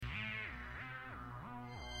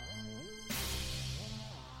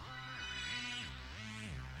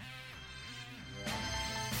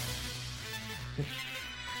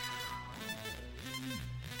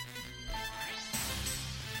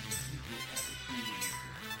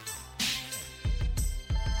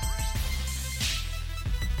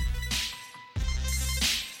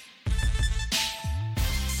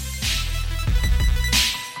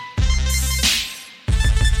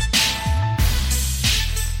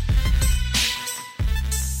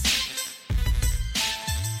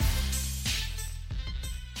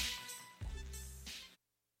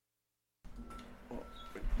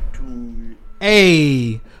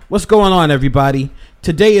Hey, what's going on, everybody?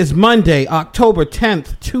 Today is Monday, October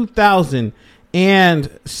 10th,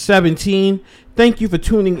 2017. Thank you for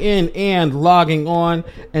tuning in and logging on,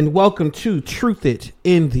 and welcome to Truthit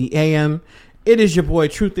In The AM. It is your boy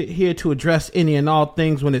Truthit here to address any and all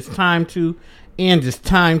things when it's time to, and it's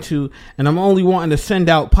time to, and I'm only wanting to send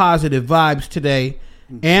out positive vibes today.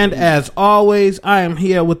 And as always, I am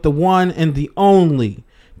here with the one and the only,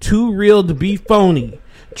 too real to be phony.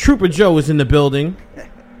 Trooper Joe is in the building. Hey,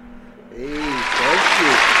 thank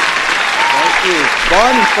you. Thank you.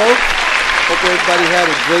 Morning, folks. Hope everybody had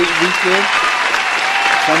a great weekend.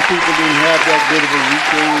 Some people didn't have that good of a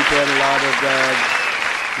weekend. We've had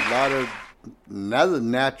a lot of another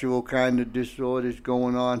natural kind of disorders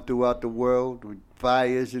going on throughout the world with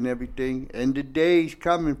fires and everything. End of days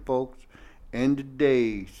coming, folks. End of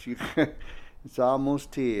days. It's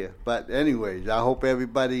almost here. But anyways, I hope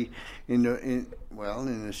everybody in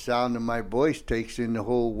the sound of my voice takes in the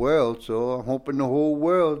whole world. So I'm hoping the whole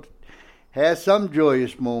world has some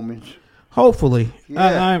joyous moments. Hopefully.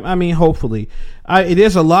 Yeah. I mean, hopefully.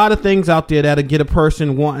 There's a lot of things out there that'll get a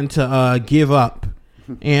person wanting to give up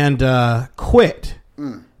and quit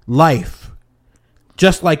life.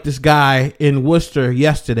 Just like this guy in Worcester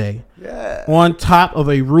yesterday. Yeah. On top of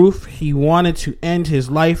a roof, he wanted to end his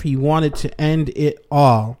life. He wanted to end it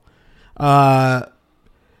all.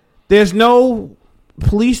 There's no...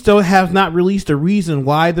 Police still have not released a reason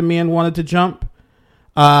why the man wanted to jump.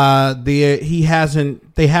 They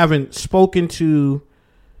haven't spoken to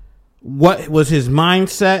what was his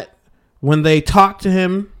mindset when they talked to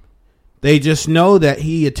him. They just know that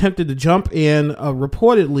he attempted to jump, and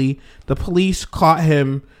reportedly the police caught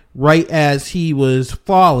him right as he was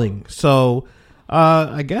falling. So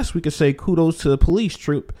I guess we could say kudos to the police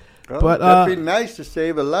troop. Oh, but that'd be nice to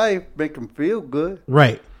save a life, make him feel good.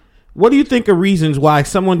 Right. What do you think are reasons why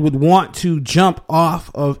someone would want to jump off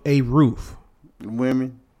of a roof?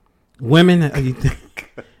 Women. Women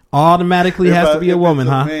automatically has to be a woman,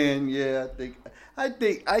 huh? Man, yeah, I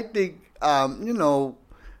think, a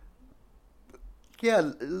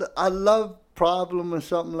love problem or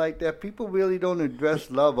something like that. People really don't address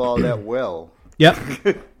love all that well. Yep.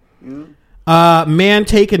 Man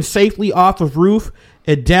taken safely off of roof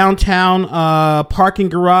at downtown parking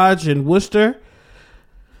garage in Worcester.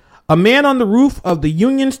 A man on the roof of the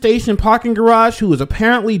Union Station parking garage who was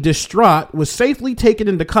apparently distraught was safely taken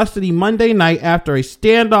into custody Monday night after a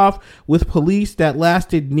standoff with police that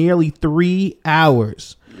lasted nearly 3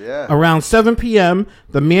 hours. Yeah. Around 7 p.m.,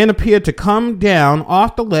 the man appeared to come down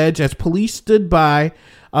off the ledge as police stood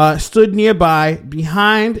nearby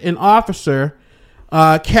behind an officer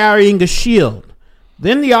carrying a shield.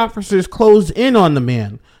 Then the officers closed in on the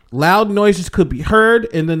man. Loud noises could be heard,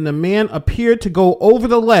 and then the man appeared to go over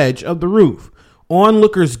the ledge of the roof.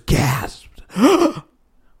 Onlookers gasped.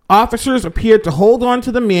 Officers appeared to hold on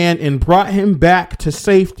to the man and brought him back to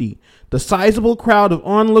safety. The sizable crowd of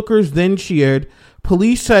onlookers then cheered.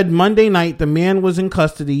 Police said Monday night the man was in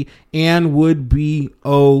custody and would be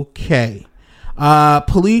okay.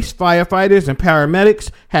 Police, firefighters, and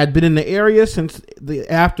paramedics had been in the area since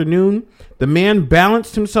the afternoon. The man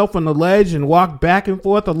balanced himself on the ledge and walked back and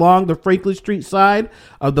forth along the Franklin Street side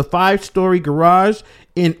of the 5-story garage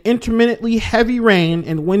in intermittently heavy rain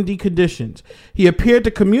and windy conditions. He appeared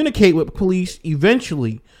to communicate with police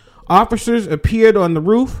eventually. Officers appeared on the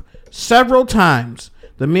roof several times.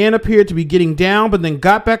 The man appeared to be getting down, but then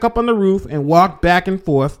got back up on the roof and walked back and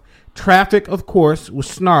forth. Traffic, of course, was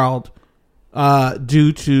snarled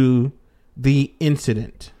due to the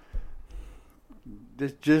incident.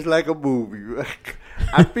 It's just like a movie.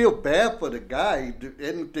 I feel bad for the guy.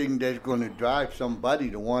 Anything that's going to drive somebody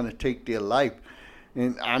to want to take their life.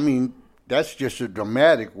 And, I mean, that's just a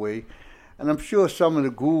dramatic way. And I'm sure some of the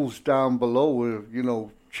ghouls down below were,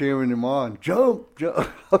 cheering him on. Jump, jump.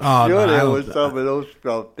 I'm sure there was some of those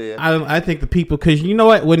out there. I think the people, because you know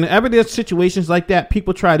what? Whenever there's situations like that,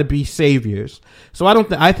 people try to be saviors. So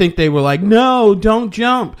I think they were like, no, don't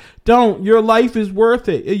jump. Don't. Your life is worth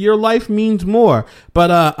it. Your life means more.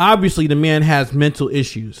 But obviously the man has mental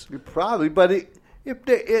issues. Probably, but if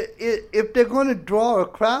they're going to draw a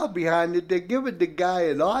crowd behind it, they're giving the guy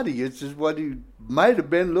an audience is what he might have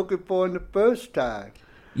been looking for him the first time.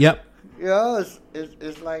 Yep. You know,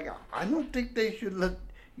 it's like, I don't think they should let,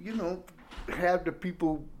 have the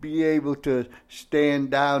people be able to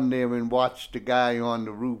stand down there and watch the guy on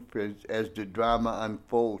the roof as the drama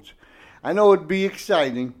unfolds. I know it'd be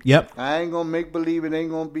exciting. Yep. I ain't gonna make believe it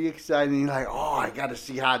ain't gonna be exciting. You're like, oh, I gotta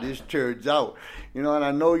see how this turns out. And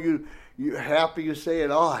I know you half of you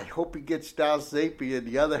saying, oh, I hope he gets down safely, and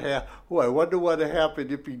the other half, oh, I wonder what would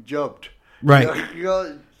happen if he jumped. Right.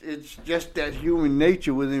 It's just that human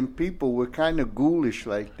nature within people. We're kind of ghoulish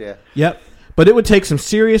like that. Yep. But it would take some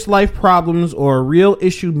serious life problems or a real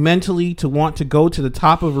issue mentally to want to go to the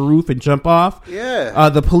top of a roof and jump off. Yeah.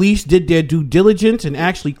 The police did their due diligence and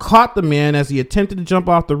actually caught the man as he attempted to jump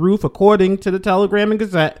off the roof, according to the Telegram and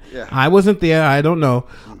Gazette. Yeah. I wasn't there. I don't know.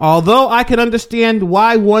 Although I can understand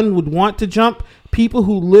why one would want to jump, people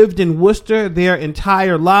who lived in Worcester their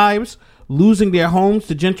entire lives, losing their homes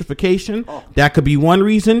to gentrification. Oh. That could be one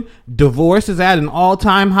reason. Divorce is at an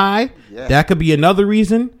all-time high. Yeah. That could be another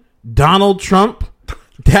reason. Donald Trump.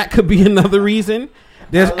 That could be another reason.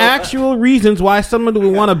 There's actual reasons why someone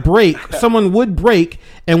would want to break. Someone would break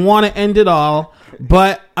and want to end it all.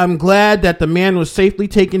 But I'm glad that the man was safely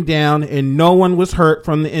taken down and no one was hurt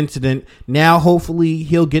from the incident. Now, hopefully,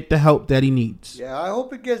 he'll get the help that he needs. Yeah, I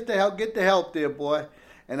hope he gets the help. Get the help there, boy.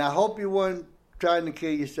 And I hope you weren't trying to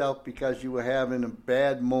kill yourself because you were having a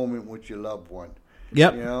bad moment with your loved one.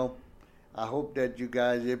 Yep. I hope that you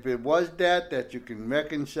guys, if it was that you can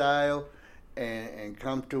reconcile and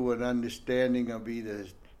come to an understanding of either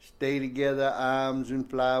stay together, arms and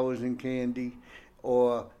flowers and candy,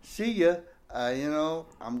 or see ya.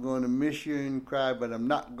 I'm going to miss you and cry, but I'm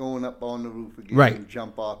not going up on the roof again and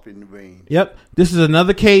jump off in the rain. Yep. This is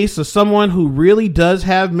another case of someone who really does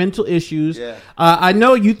have mental issues. Yeah. I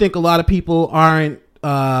know you think a lot of people aren't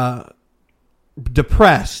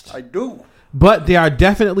depressed. I do. But there are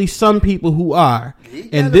definitely some people who are.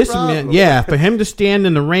 And this man, for him to stand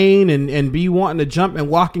in the rain and be wanting to jump and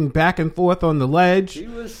walking back and forth on the ledge. He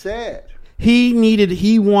was sad.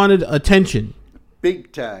 He wanted attention.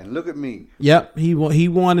 Big time. Look at me. Yep. He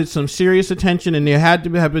wanted some serious attention, and there had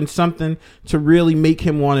to have been something to really make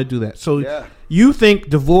him want to do that. So you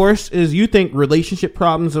think you think relationship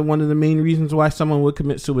problems are one of the main reasons why someone would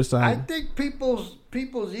commit suicide? I think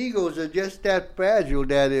people's egos are just that fragile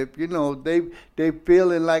that if they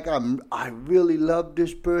feeling like I really love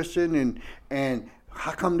this person and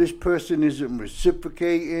how come this person isn't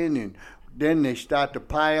reciprocating, and then they start to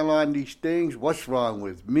pile on these things. What's wrong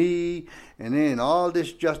with me? And then all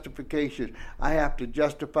this justification. I have to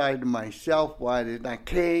justify to myself why I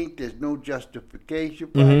can't. There's no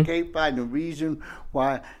justification. But I can't find a reason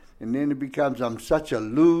why. And then it becomes I'm such a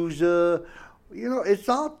loser. It's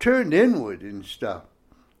all turned inward and stuff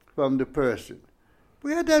from the person.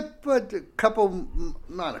 We had that but a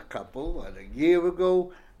year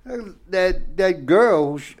ago. That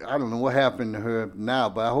girl, I don't know what happened to her now,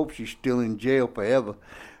 but I hope she's still in jail forever.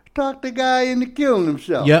 Talked the guy into killing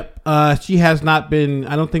himself. Yep. She has not been,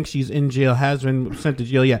 I don't think she's in jail, has been sent to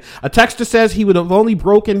jail yet. A texter says he would only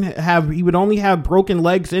have broken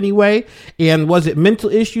legs anyway. And was it mental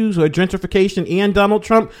issues or gentrification and Donald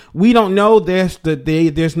Trump? We don't know.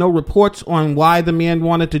 There's no reports on why the man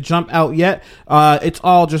wanted to jump out yet. It's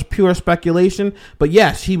all just pure speculation. But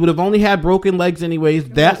yes, he would have only had broken legs anyways.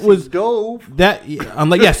 Unless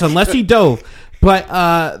he dove. But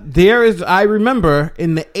I remember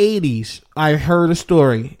in the 80s, I heard a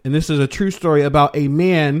story, and this is a true story, about a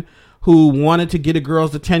man who wanted to get a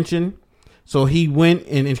girl's attention. So he went,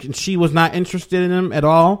 and she was not interested in him at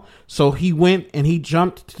all. So he went and he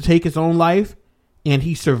jumped to take his own life, and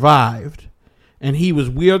he survived. And he was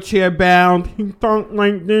wheelchair bound. He felt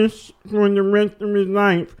like this for the rest of his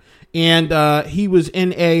life. And he was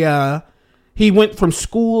in a... He went to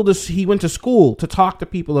school to talk to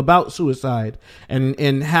people about suicide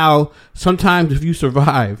and how sometimes if you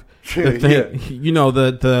survive,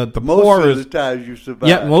 the most horrors. Most of the time you survive.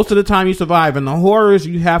 Yeah, most of the time you survive, and the horrors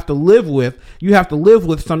you have to live with. You have to live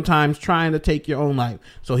with sometimes trying to take your own life.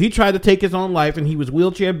 So he tried to take his own life, and he was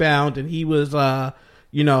wheelchair bound, and he was,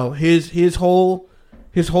 his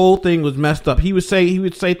whole thing was messed up. He would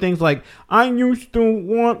say things like, I used to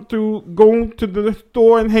want to go to the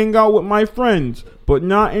store and hang out with my friends, but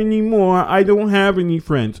not anymore. I don't have any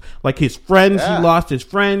friends. Like his friends, He lost his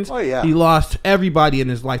friends. Oh, yeah. He lost everybody in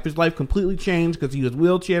his life. His life completely changed because he was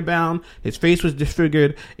wheelchair bound. His face was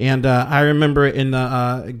disfigured. And I remember they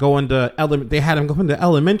had him going to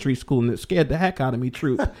elementary school, and it scared the heck out of me,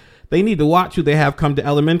 Truth. They need to watch who they have come to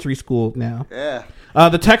elementary school now. Yeah.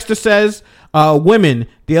 The texter says, women,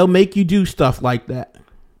 they'll make you do stuff like that.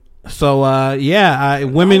 So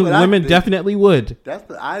women definitely would.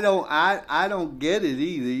 I don't get it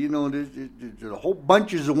either. You know, there's a whole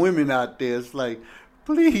bunches of women out there. It's like,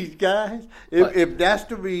 please, guys, if that's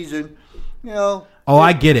the reason, you know. Oh,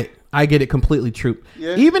 I get it. I get it completely, true.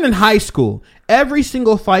 Yeah. Even in high school, every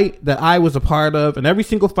single fight that I was a part of and every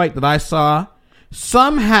single fight that I saw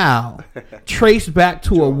somehow traced back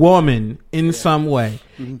to a woman in some way.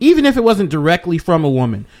 Mm-hmm. Even if it wasn't directly from a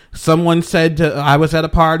woman. Someone said, I was at a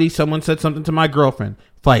party, someone said something to my girlfriend.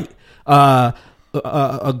 Fight. A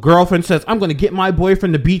girlfriend says, I'm going to get my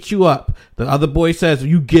boyfriend to beat you up. The other boy says,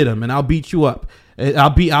 you get him and I'll beat you up.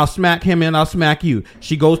 I'll smack him and I'll smack you.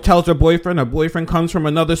 She goes, tells her boyfriend comes from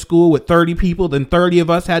another school with 30 people. Then 30 of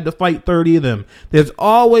us had to fight 30 of them. There's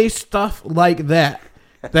always stuff like that.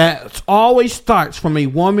 That always starts from a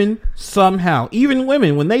woman somehow. Even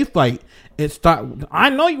women, when they fight,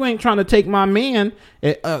 I know you ain't trying to take my man.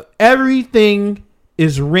 Everything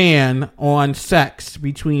is ran on sex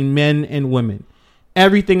between men and women.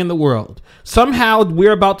 Everything in the world. Somehow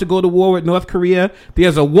we're about to go to war with North Korea.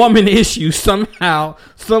 There's a woman issue somehow,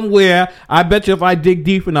 somewhere. I bet you if I dig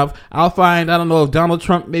deep enough, I'll find, I don't know, if Donald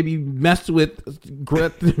Trump maybe messed with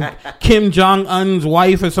Kim Jong-un's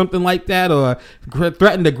wife or something like that, or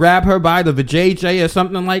threatened to grab her by the vajayjay or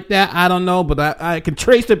something like that. I don't know, but I can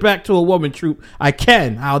trace it back to a woman, troop. I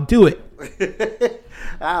can. I'll do it.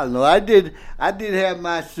 I don't know. I did have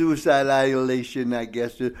my suicide ideation, I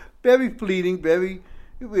guess. Very fleeting, it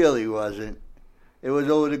really wasn't. It was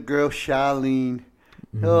over the girl Charlene.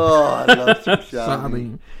 Oh, I love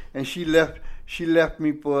Charlene. And she left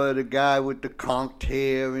me for the guy with the conked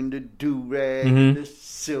hair and the do-rag and the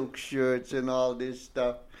silk shirts and all this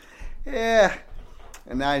stuff. Yeah.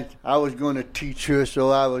 And I was going to teach her,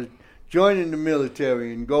 so I was joining the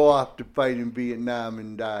military and go off to fight in Vietnam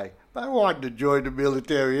and die. But I wanted to join the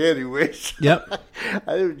military anyway. So yep.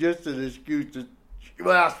 It was just an excuse to,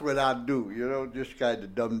 well, that's what I do, you know, just kind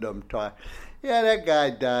of dumb talk. Yeah, that guy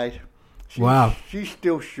died. Wow. She's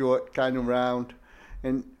still short, kind of round.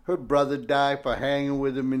 And her brother died for hanging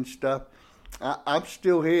with him and stuff. I'm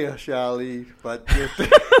still here, Charlie, but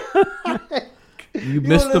you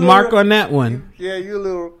missed the mark on that one. Yeah,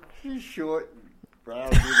 she's short,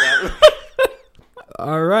 round.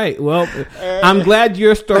 All right. Well, I'm glad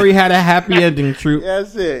your story had a happy ending, Troop.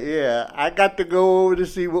 That's it, yeah. I got to go over to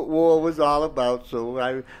see what war was all about,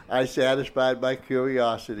 so I satisfied my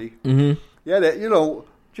curiosity. Mm-hmm. Yeah,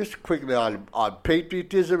 just quickly on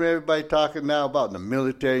patriotism, everybody talking now about the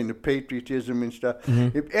military and the patriotism and stuff.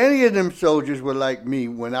 Mm-hmm. If any of them soldiers were like me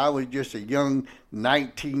when I was just a young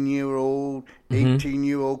 19-year-old,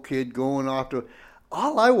 18-year-old kid going off to...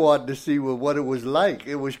 All I wanted to see was what it was like.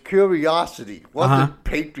 It was curiosity. It wasn't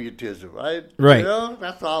patriotism, right? Right. You know,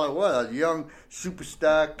 that's all it was. A young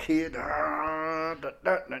superstar kid.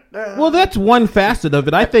 Well, that's one facet of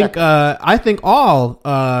it. I think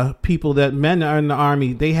all people that men are in the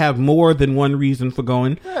Army, they have more than one reason for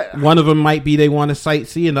going. Yeah. One of them might be they want to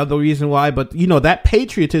sightsee, another reason why. But, that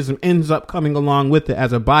patriotism ends up coming along with it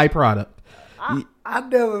as a byproduct. I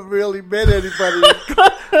never really met anybody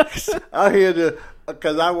out here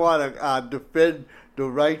because I want to defend the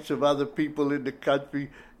rights of other people in the country.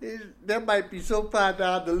 There might be so far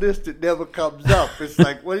down the list it never comes up. It's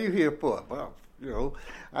like, what are you here for? Well,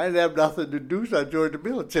 I didn't have nothing to do, so I joined the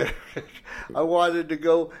military. I wanted to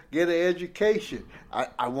go get an education.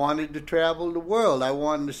 I wanted to travel the world. I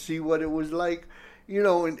wanted to see what it was like,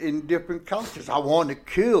 in different cultures. I wanted to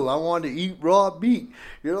kill. I wanted to eat raw meat.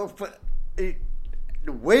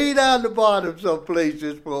 Way down the bottom some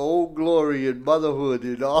places for Old Glory and motherhood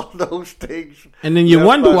and all those things. And then you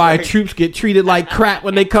wonder why troops get treated like crap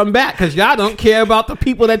when they come back, because y'all don't care about the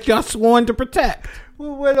people that y'all sworn to protect. We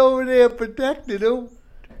went over there and protected them.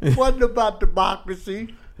 It wasn't about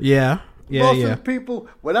democracy. Yeah. Most of the people,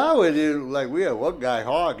 when I went in, like, we had one guy,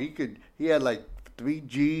 Hogg, he had like 3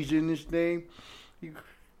 G's in his name.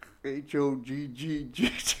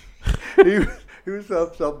 H-O-G-G-G. He was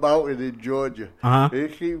up some mountain in Georgia.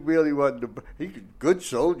 He really wasn't he was a good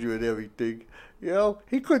soldier and everything.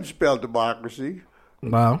 He couldn't spell democracy.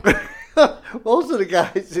 Wow. Most of the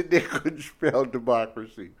guys in there couldn't spell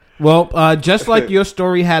democracy. Well, just like your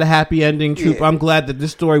story had a happy ending, Troop, I'm glad that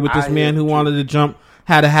this story with this man who wanted to jump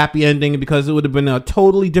had a happy ending, because it would have been a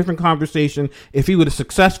totally different conversation if he would have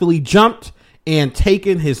successfully jumped and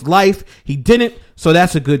taken his life. He didn't, so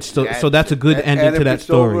that's a good ending to that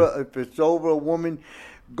story. If it's over a woman,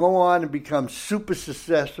 go on and become super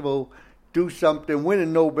successful, do something, win a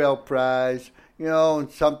Nobel Prize,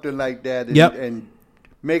 and something like that, and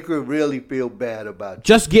make her really feel bad about you.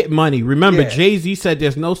 Just get money. Remember, Jay-Z said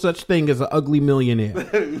there's no such thing as an ugly millionaire.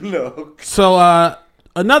 No. So,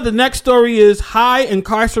 next story is high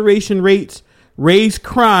incarceration rates raise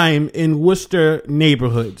crime in Worcester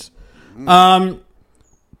neighborhoods. I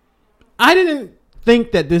didn't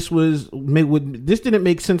think that this didn't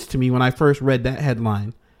make sense to me when I first read that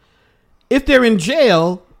headline. If they're in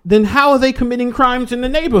jail, then how are they committing crimes in the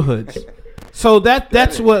neighborhoods? So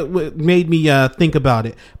that's what made me think about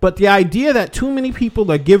it. But the idea that too many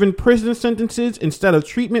people are given prison sentences instead of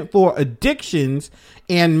treatment for addictions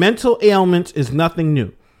and mental ailments is nothing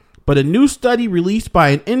new. But a new study released by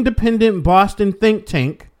an independent Boston think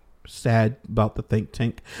tank, sad about the think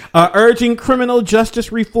tank, urging criminal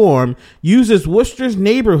justice reform, uses Worcester's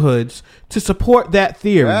neighborhoods to support that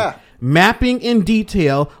theory. Mapping in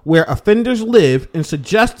detail where offenders live and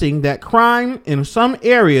suggesting that crime in some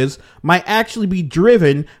areas might actually be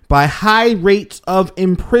driven by high rates of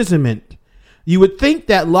imprisonment. You would think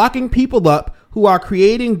that locking people up who are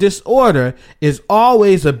creating disorder is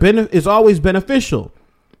always beneficial.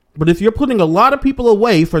 But if you're putting a lot of people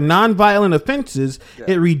away for nonviolent offenses,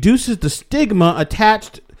 it reduces the stigma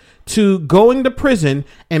attached to going to prison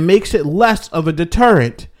and makes it less of a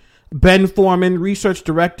deterrent. Ben Foreman, research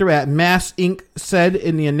director at Mass Inc., said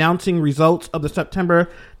in the announcing results of the September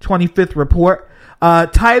 25th report,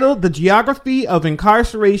 titled The Geography of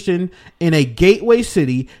Incarceration in a Gateway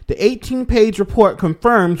City. The 18-page report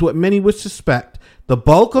confirms what many would suspect. The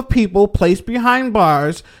bulk of people placed behind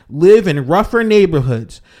bars live in rougher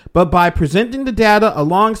neighborhoods, but by presenting the data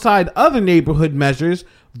alongside other neighborhood measures,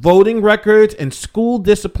 voting records, and school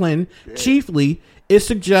discipline, chiefly, it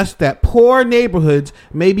suggests that poor neighborhoods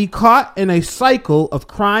may be caught in a cycle of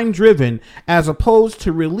crime-driven as opposed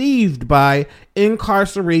to relieved by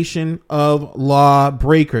incarceration of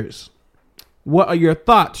lawbreakers. What are your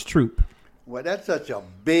thoughts, Troop? Well, that's such a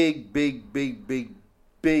big,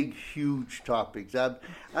 huge topic. I'm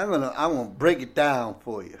gonna break it down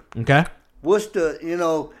for you. Okay. Worcester,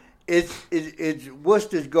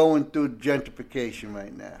 Worcester's going through gentrification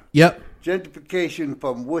right now. Yep. Gentrification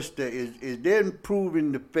from Worcester is they're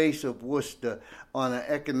improving the face of Worcester on an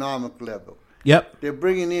economic level. Yep. They're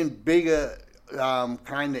bringing in bigger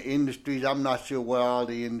kind of industries. I'm not sure what all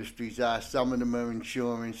the industries are. Some of them are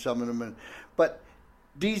insurance, some of them are... But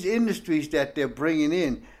these industries that they're bringing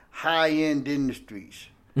in, high-end industries,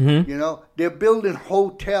 they're building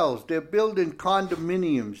hotels, they're building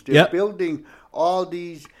condominiums, they're building all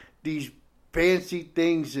these fancy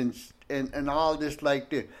things and all this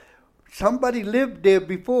like this. Somebody lived there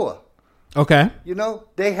before. Okay.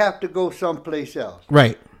 They have to go someplace else.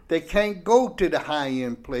 Right. They can't go to the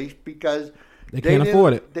high-end place because they can't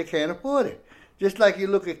afford it. They can't afford it. Just like you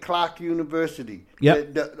look at Clark University.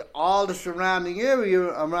 Yep. All the surrounding area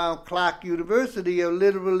around Clark University are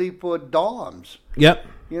literally for dorms. Yep.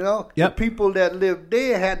 The people that lived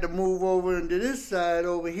there had to move over into this side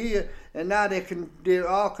over here, and now they're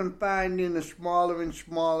all confined in a smaller and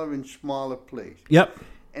smaller and smaller place. Yep.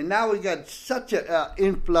 And now we got such an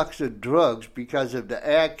influx of drugs because of the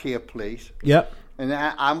ag care place. Yep. And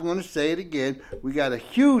I'm going to say it again. We got a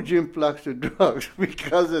huge influx of drugs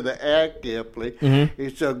because of the ag care place. Mm-hmm.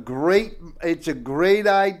 It's a great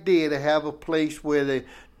idea to have a place where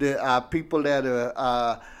the people that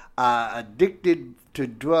are addicted to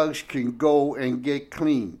drugs can go and get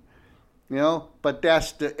clean. But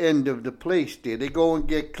that's the end of the place there. They go and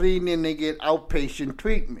get clean and they get outpatient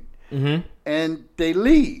treatment. Mm-hmm. And they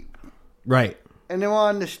leave. Right. And they're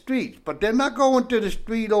on the streets. But they're not going to the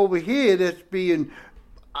street over here that's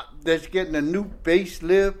getting a new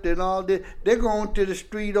facelift and all this. They're going to the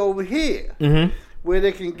street over here where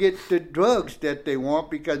they can get the drugs that they want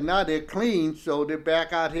because now they're clean. So they're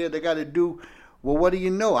back out here. They got to do, well, what do you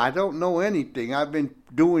know? I don't know anything. I've been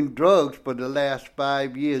doing drugs for the last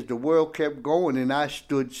 5 years. The world kept going and I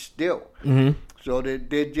stood still. Mm-hmm. So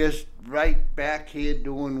they're just right back here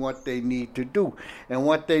doing what they need to do. And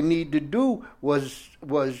what they need to do was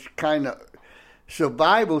kind of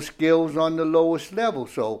survival skills on the lowest level.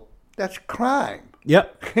 So that's crime.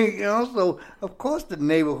 Yep. So, of course, the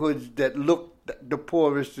neighborhoods that look the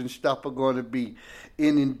poorest and stuff are going to be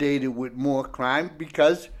inundated with more crime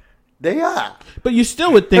because they are. But you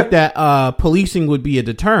still would think that policing would be a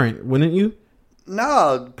deterrent, wouldn't you?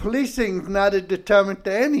 No, policing's not a deterrent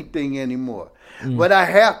to anything anymore. But I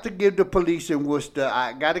have to give the police in Worcester,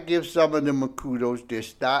 I got to give some of them a kudos. They're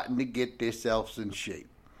starting to get themselves in shape.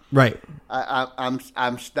 Right.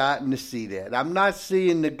 I'm starting to see that. I'm not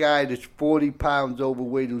seeing the guy that's 40 pounds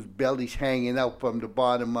overweight whose belly's hanging out from the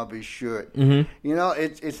bottom of his shirt. Mm-hmm.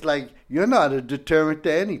 It's like you're not a deterrent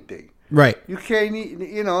to anything. Right. You can't,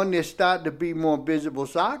 and they're starting to be more visible.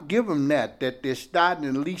 So I'll give them that they're starting,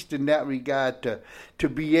 at least in that regard, to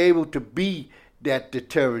be able to be that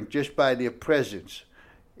deterrent just by their presence.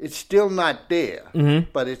 It's still not there,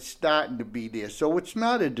 but it's starting to be there. So it's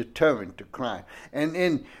not a deterrent to crime.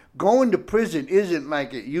 And going to prison isn't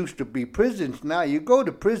like it used to be. Prisons now, you go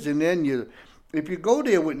to prison and if you go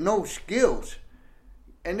there with no skills,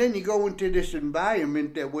 and then you go into this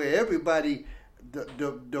environment where everybody,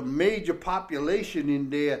 the major population in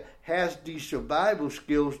there has these survival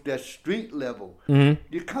skills that's street level.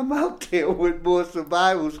 You come out there with more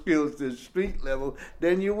survival skills than street level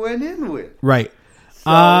than you went in with. Right.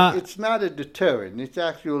 So it's not a deterrent. It's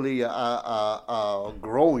actually a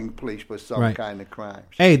growing place for some kind of crimes.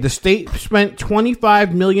 Hey, the state spent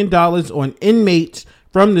 $25 million on inmates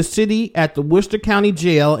from the city at the Worcester County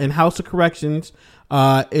Jail and House of Corrections.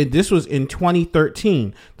 This was in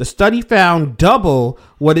 2013. The study found double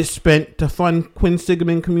what it spent to fund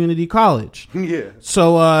Quinsigamond Community College. Yeah.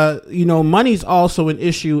 So, money's also an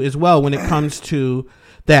issue as well when it comes to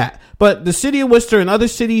that. But the city of Worcester and other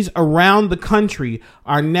cities around the country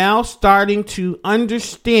are now starting to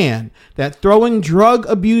understand that throwing drug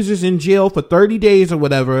abusers in jail for 30 days or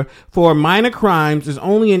whatever for minor crimes is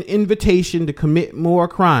only an invitation to commit more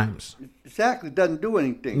crimes. Exactly. Doesn't do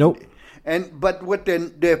anything. Nope. But what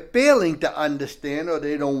they're failing to understand, or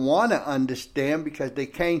they don't want to understand, because they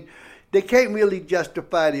can't really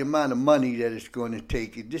justify the amount of money that it's going to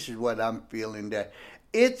take. This is what I'm feeling, that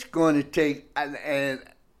it's going to take, and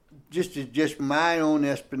just my own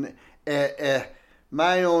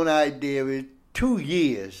my own idea is 2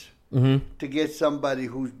 years to get somebody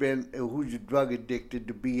who's drug addicted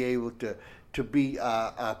to be able to be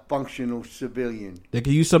a functional civilian. They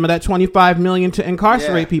could use some of that $25 million to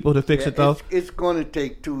incarcerate people to fix it, though. It's going to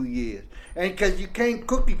take 2 years, and because you can't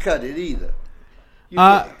cookie cut it either.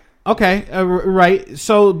 Okay, right.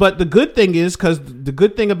 So, but the good thing is, because the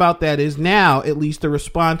good thing about that is now, at least the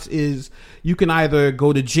response is you can either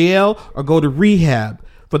go to jail or go to rehab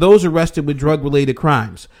for those arrested with drug-related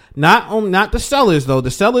crimes. Not the sellers, though.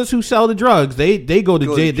 The sellers who sell the drugs, they go to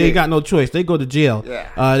jail. They got no choice. They go to jail.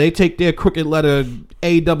 Yeah. They take their crooked letters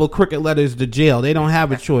to jail. They don't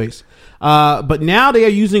have a choice. But now they are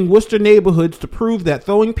using Worcester neighborhoods to prove that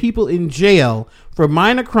throwing people in jail for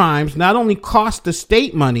minor crimes not only costs the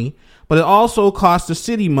state money, but it also costs the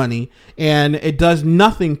city money, and it does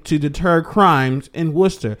nothing to deter crimes in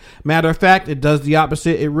Worcester. Matter of fact, it does the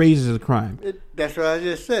opposite. It raises the crime. That's what I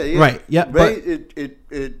just said. Yeah. Right. Yeah.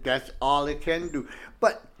 That's all it can do.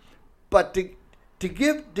 But to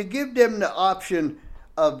give them the option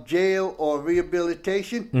of jail or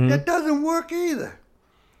rehabilitation, that doesn't work either.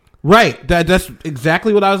 Right. That's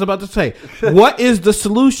exactly what I was about to say. What is the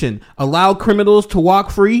solution? Allow criminals to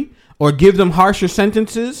walk free, or give them harsher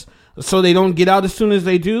sentences so they don't get out as soon as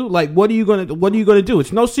they do? Like, what are you gonna do?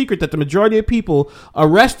 It's no secret that the majority of people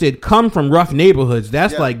arrested come from rough neighborhoods.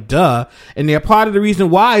 That's like duh, and they're part of the reason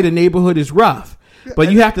why the neighborhood is rough.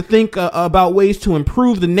 But you have to think about ways to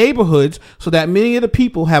improve the neighborhoods so that many of the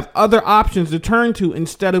people have other options to turn to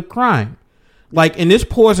instead of crime. Like, and this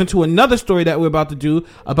pours into another story that we're about to do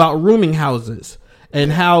about rooming houses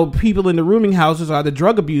and how people in the rooming houses are the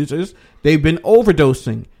drug abusers. They've been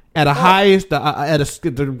overdosing at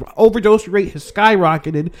the overdose rate has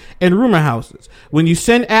skyrocketed in rooming houses. When you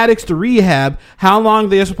send addicts to rehab, how long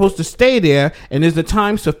they're supposed to stay there, and is the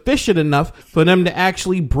time sufficient enough for them to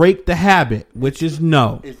actually break the habit, which is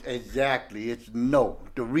no. It's no.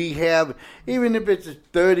 The rehab, even if it's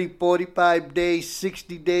 30, 45 days,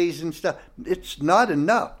 60 days and stuff, it's not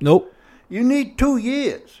enough. Nope. You need 2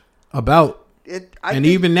 years.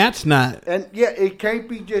 Even that's not. And it can't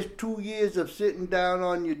be just 2 years of sitting down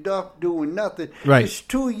on your duff doing nothing. Right. It's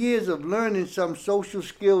 2 years of learning some social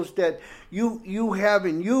skills that you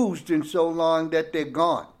haven't used in so long that they're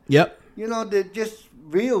gone. Yep. They're just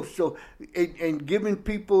real. So, and giving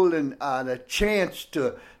people a chance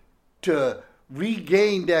to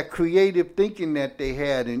regain that creative thinking that they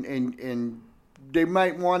had, and they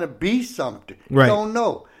might want to be something. Right. You don't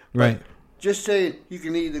know. Right. But just saying you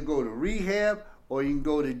can either go to rehab or you can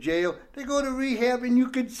go to jail. They go to rehab and you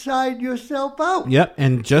can side yourself out. Yep.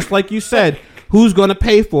 And just like you said, who's going to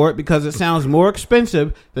pay for it? Because it sounds more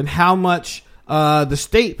expensive than how much the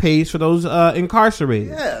state pays for those incarcerated.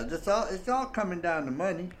 Yeah, it's all coming down to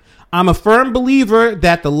money. I'm a firm believer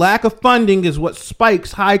that the lack of funding is what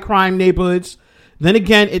spikes high crime neighborhoods. Then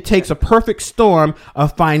again, it takes a perfect storm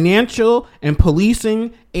of financial and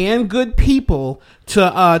policing and good people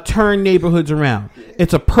to turn neighborhoods around.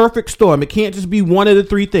 It's a perfect storm. It can't just be one of the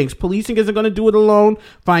three things. Policing isn't going to do it alone.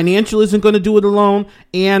 Financial isn't going to do it alone.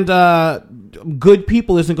 And good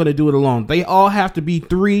people isn't going to do it alone. They all have to be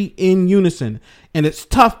three in unison. And it's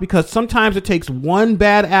tough because sometimes it takes one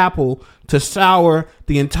bad apple to sour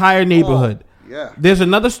the entire neighborhood. Yeah. There's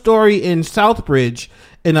another story in Southbridge,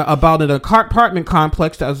 about an apartment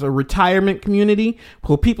complex that's a retirement community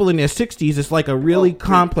for people in their 60s. It's like a really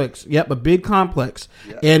complex. Yep, a big complex.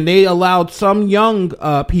 Yeah. And they allowed some young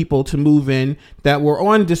people to move in that were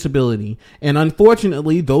on disability. And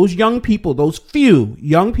unfortunately, those young people, those few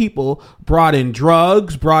young people, brought in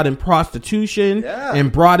drugs, brought in prostitution,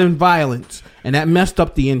 and brought in violence. And that messed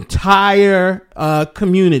up the entire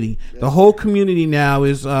community. Yeah. The whole community now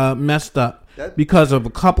is messed up because of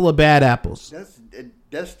a couple of bad apples.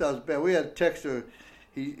 That stuff's bad. We had a texter.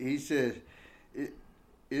 He says,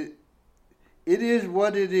 it is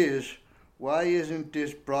what it is. Why isn't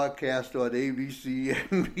this broadcast on ABC,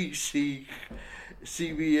 NBC,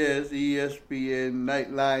 CBS, ESPN,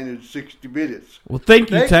 Nightline in 60 minutes? Well,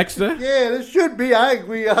 thank you, texter. Yeah, it should be. I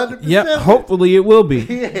agree 100%. Yep, hopefully it will be.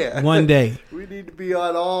 One day. We need to be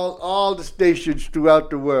on all the stations throughout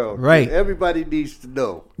the world. Right. Everybody needs to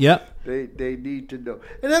know. Yep. They need to know.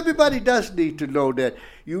 And everybody does need to know that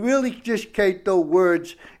you really just can't throw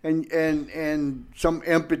words and some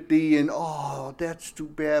empathy and, oh, that's too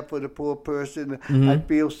bad for the poor person. Mm-hmm. I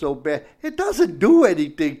feel so bad. It doesn't do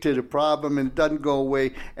anything to the problem, and it doesn't go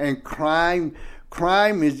away. And crime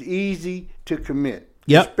is easy to commit.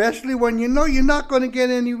 Yep. Especially when you know you're not going to get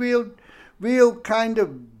any real kind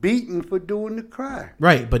of beating for doing the crime.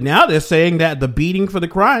 Right. But now they're saying that the beating for the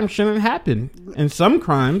crime shouldn't happen in some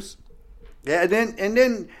crimes. Yeah, and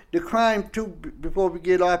then the crime too. Before we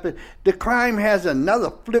get off it, the crime has another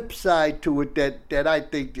flip side to it that I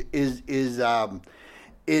think is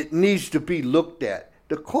it needs to be looked at.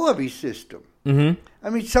 The Corey system. Mm-hmm. I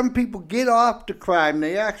mean, some people get off the crime.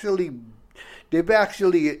 They've actually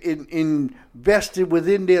invested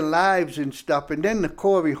within their lives and stuff, and then the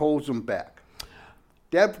Corey holds them back.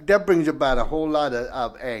 That brings about a whole lot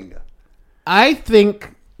of anger. I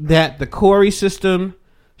think that the Corey system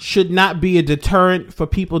should not be a deterrent for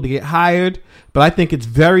people to get hired, but I think it's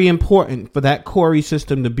very important for that Corey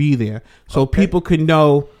system to be there so people can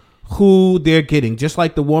know who they're getting. Just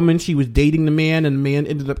like the woman, she was dating the man and the man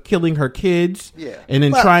ended up killing her kids and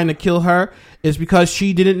then trying to kill her, is because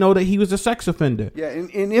she didn't know that he was a sex offender. Yeah,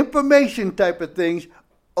 in information type of things,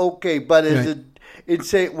 okay, but it's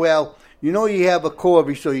say, well, you know you have a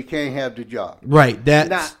Corey, so you can't have the job. Right,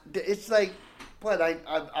 it's like, but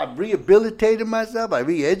I've rehabilitated myself. I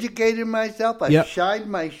re-educated myself. I shined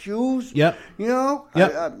my shoes. Yep. You know.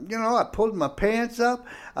 Yep. I pulled my pants up.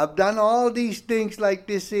 I've done all these things like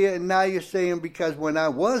this here, and now you're saying because when I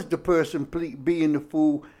was the person being the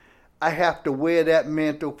fool, I have to wear that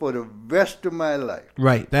mantle for the rest of my life.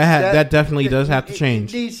 Right. That definitely does have to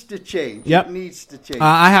change. It needs to change. Yep. It needs to change.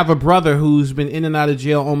 I have a brother who's been in and out of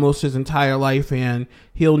jail almost his entire life, and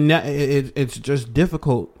it's just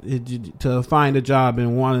difficult to find a job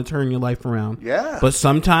and want to turn your life around. Yeah. But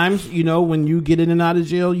sometimes, when you get in and out of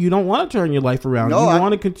jail, you don't want to turn your life around. No, you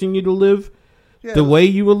want to continue to live the way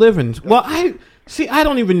you were living. Well, I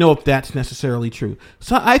don't even know if that's necessarily true.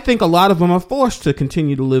 So I think a lot of them are forced to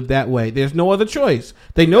continue to live that way. There's no other choice.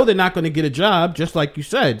 They know they're not going to get a job, just like you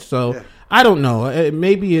said. So I don't know.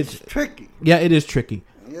 Maybe it's tricky. Yeah, it is tricky.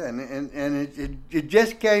 Yeah, and it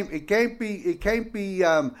just can't. It can't be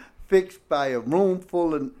fixed by a room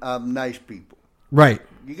full of nice people. Right.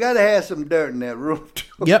 You got to have some dirt in that room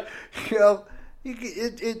too. Yep.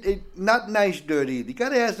 It not nice dirt either. You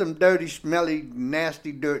gotta have some dirty, smelly,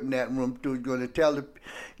 nasty dirt in that room too. You're gonna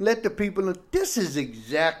let the people know this is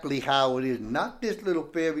exactly how it is. Not this little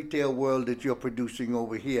fairy tale world that you're producing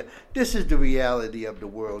over here. This is the reality of the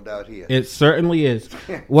world out here. It certainly is.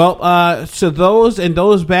 Well, so those in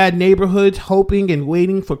those bad neighborhoods hoping and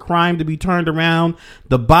waiting for crime to be turned around,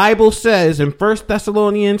 the Bible says in 1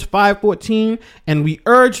 Thessalonians 5:14, and we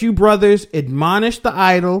urge you, brothers, admonish the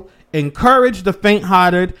idle, encourage the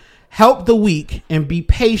faint-hearted, help the weak, and be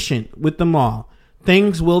patient with them all.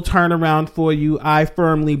 Things will turn around for you. I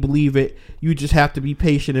firmly believe it. You just have to be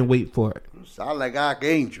patient and wait for it. Sound like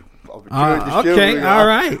Archangel. Okay, all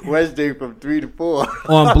right. Wednesday from 3 to 4.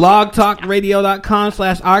 On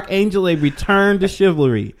blogtalkradio.com/Archangel, a return to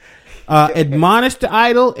chivalry. Admonish the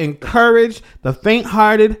idle, encourage the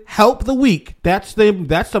faint-hearted, help the weak. That's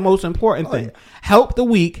the most important thing. Help the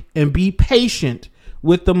weak and be patient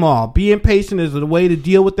with them all. Being patient is the way to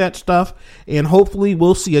deal with that stuff, and hopefully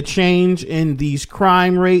we'll see a change in these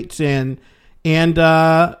crime rates and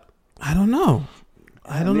I don't know.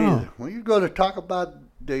 Well, you going to talk about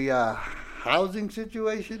the housing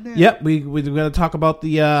situation there? Yep, we're going to talk about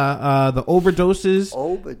the overdoses.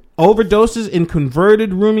 Overdoses in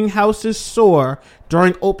converted rooming houses soar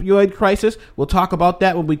during opioid crisis. We'll talk about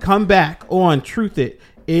that when we come back on Truthit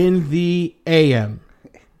in the AM.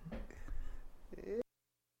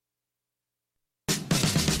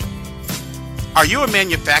 Are you a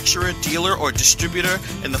manufacturer, dealer, or distributor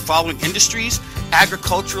in the following industries?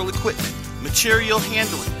 Agricultural equipment, material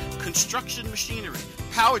handling, construction machinery,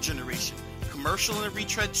 power generation, commercial and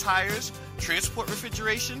retread tires, transport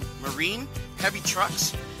refrigeration, marine, heavy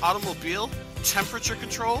trucks, automobile, temperature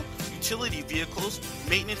control, utility vehicles,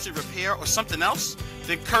 maintenance and repair, or something else?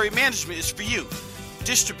 Then Curry Management is for you.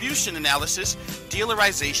 Distribution analysis,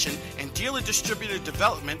 dealerization, and dealer distributor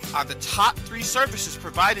development are the top 3 services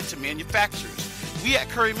provided to manufacturers. We at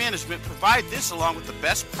Curry Management provide this along with the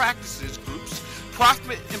best practices groups,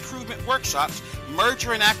 profit improvement workshops,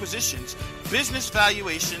 merger and acquisitions, business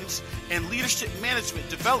valuations, and leadership management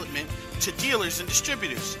development to dealers and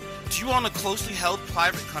distributors. Do you own a closely held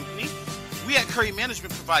private company? We at Curry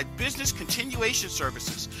Management provide business continuation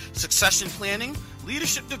services, succession planning,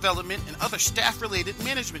 leadership development, and other staff-related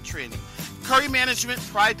management training. Curry Management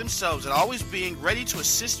pride themselves at always being ready to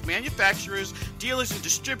assist manufacturers, dealers, and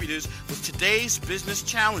distributors with today's business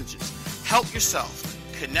challenges. Help yourself.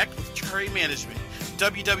 Connect with Curry Management.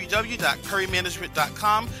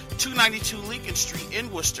 www.currymanagement.com, 292 Lincoln Street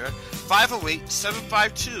in Worcester,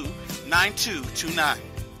 508-752-9229.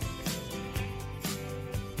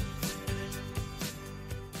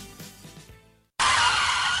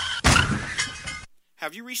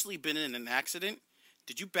 Have you recently been in an accident?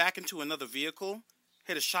 Did you back into another vehicle?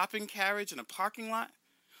 Hit a shopping carriage in a parking lot?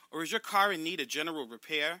 Or is your car in need of general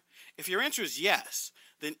repair? If your answer is yes,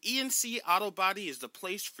 then E&C Auto Body is the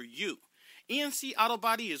place for you. E&C Auto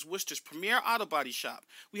Body is Worcester's premier auto body shop.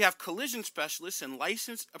 We have collision specialists and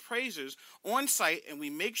licensed appraisers on site, and we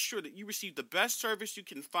make sure that you receive the best service you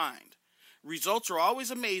can find. Results are always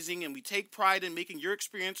amazing, and we take pride in making your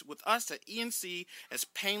experience with us at E&C as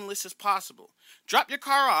painless as possible. Drop your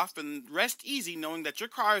car off and rest easy knowing that your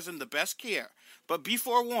car is in the best care. But be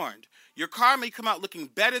forewarned, your car may come out looking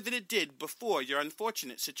better than it did before your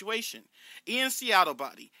unfortunate situation. E&C Auto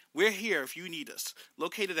Body, we're here if you need us.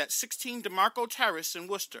 Located at 16 DeMarco Terrace in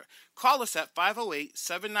Worcester. Call us at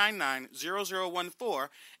 508-799-0014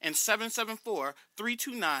 and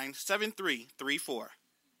 774-329-7334.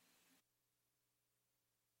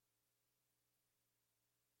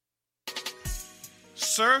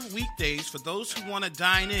 Serve weekdays for those who want to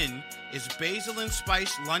dine in is Basil and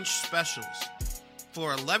Spice Lunch Specials.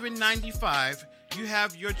 For $11.95, you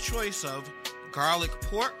have your choice of garlic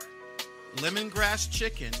pork, lemongrass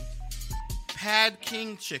chicken, pad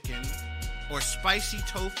king chicken, or spicy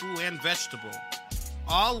tofu and vegetable.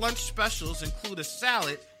 All lunch specials include a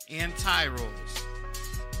salad and Thai rolls.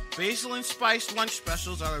 Basil and Spice lunch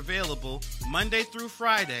specials are available Monday through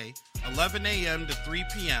Friday, 11 a.m. to 3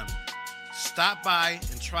 p.m. Stop by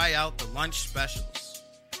and try out the lunch specials.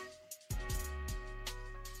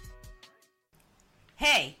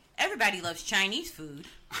 Hey, everybody loves Chinese food.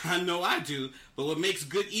 I know I do, but what makes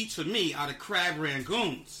good eats for me are the crab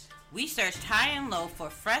rangoons. We searched high and low for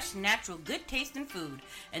fresh, natural, good-tasting food,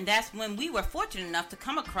 and that's when we were fortunate enough to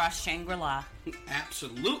come across Shangri-La.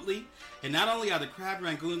 Absolutely. And not only are the crab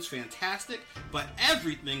rangoons fantastic, but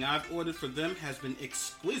everything I've ordered for them has been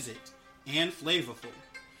exquisite and flavorful.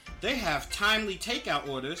 They have timely takeout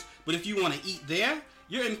orders, but if you want to eat there,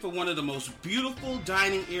 you're in for one of the most beautiful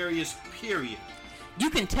dining areas, period.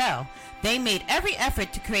 You can tell they made every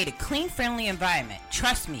effort to create a clean, friendly environment.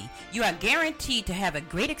 Trust me, you are guaranteed to have a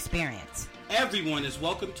great experience. Everyone is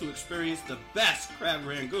welcome to experience the best crab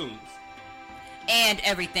rangoons. And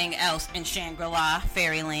everything else in Shangri-La,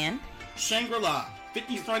 Fairyland. Shangri-La,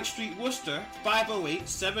 50 Front Street, Worcester,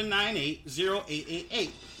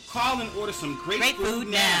 508-798-0888. Call and order some great food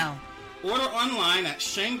now. Order online at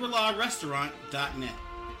shangrilarestaurant.net.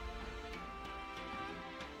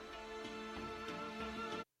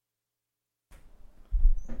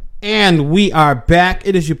 And we are back.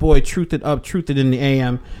 It is your boy Truthit in the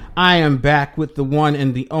AM. I am back with the one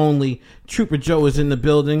and the only Trooper Joe is in the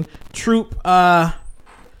building. Troop,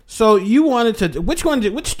 so you wanted to,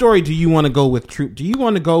 which story do you want to go with, Troop? Do you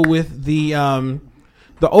want to go with the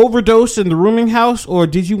overdose in the rooming house, or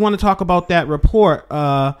did you want to talk about that report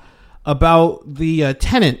about the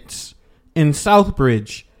tenants in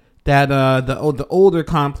Southbridge, that the older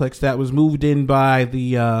complex that was moved in by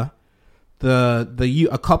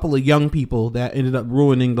a couple of young people that ended up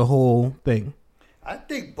ruining the whole thing? I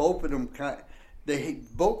think both of them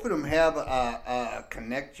have a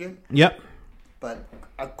connection. Yep. But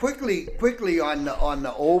quickly on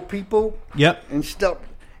the old people. Yep. And stuff.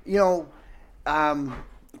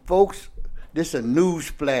 Folks, this is a news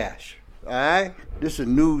flash. All right, this is a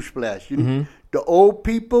news flash. The old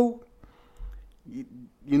people.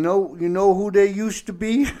 You know who they used to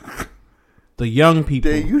be. The young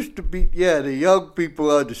people. They used to be, the young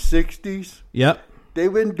people of the 60s. Yep.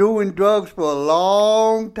 they've been doing drugs for a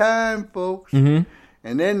long time, folks. Mm-hmm.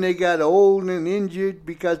 And then they got old and injured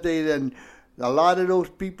because they done. A lot of those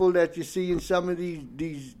people that you see in some of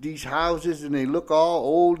these houses, and they look all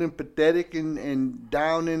old and pathetic and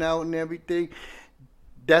down and out and everything.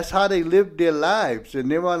 That's how they live their lives,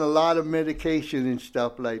 and they're on a lot of medication and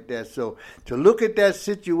stuff like that. So to look at that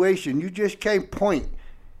situation, you just can't point.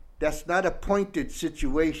 That's not a pointed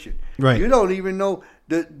situation. Right. You don't even know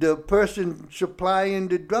the person supplying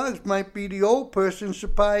the drugs might be the old person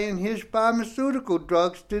supplying his pharmaceutical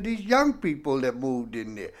drugs to these young people that moved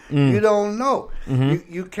in there. You don't know.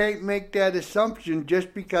 Mm-hmm. You can't make that assumption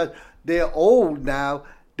just because they're old now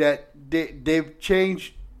that they've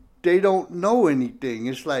changed. They don't know anything.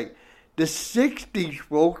 It's like the 60s,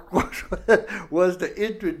 folks, was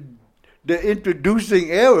the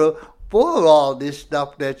introducing era for all this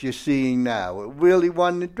stuff that you're seeing now. It really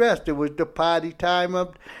wasn't addressed. It was the party time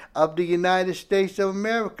of the United States of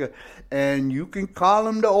America. And you can call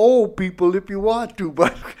them the old people if you want to,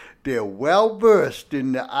 but they're well versed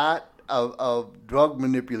in the art of drug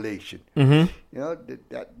manipulation. Mm-hmm. You know,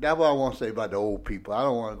 that's what I want to say about the old people. I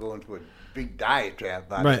don't want to go into a big diatribe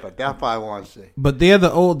about right. it, but that's what I want to say. But they're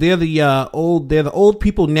the old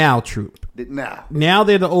people now, Troop. Now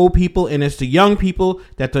they're the old people, and it's the young people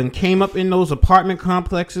that done came up in those apartment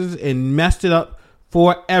complexes and messed it up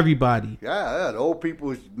for everybody. Yeah, the old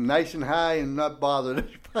people is nice and high and not bothered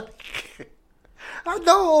anybody. I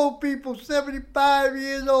know old people, 75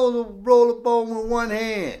 years old, will roll a bone with one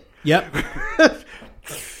hand. Yep.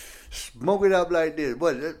 Smoke it up like this.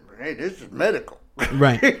 But hey, this is medical.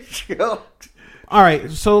 Right. All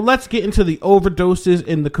right, so let's get into the overdoses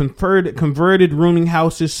in the converted rooming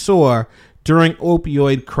houses soar during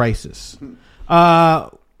opioid crisis.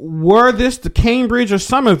 Were this the Cambridge or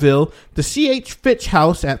Somerville, the C.H. Fitch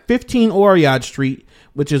house at 15 Oriad Street,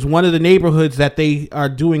 which is one of the neighborhoods that they are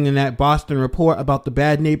doing in that Boston report about the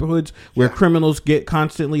bad neighborhoods where criminals get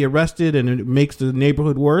constantly arrested and it makes the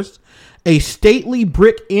neighborhood worse. A stately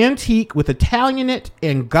brick antique with Italianate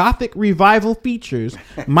and Gothic revival features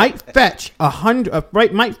might fetch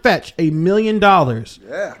 $1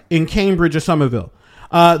 million in Cambridge or Somerville.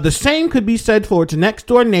 The same could be said for its next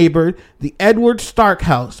door neighbor, the Edward Stark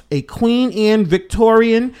House, a Queen Anne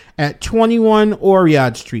Victorian at 21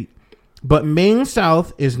 Oriad Street. But Maine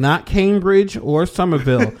South is not Cambridge or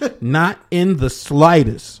Somerville, not in the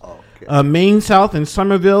slightest. Okay. Maine South and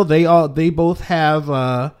Somerville, they both have.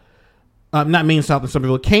 Not Maine South and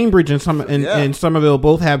Somerville. Cambridge and Somerville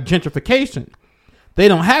both have gentrification. They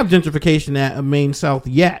don't have gentrification at Maine South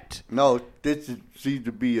yet. No, this seems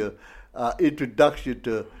to be a introduction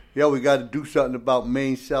to. We got to do something about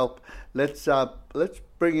Maine South. Let's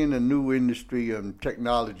bring in a new industry and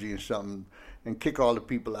technology and something, and kick all the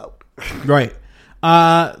people out. Right.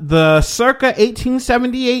 The circa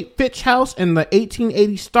 1878 Fitch House and the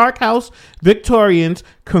 1880 Stark House Victorians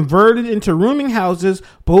converted into rooming houses,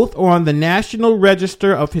 both are on the National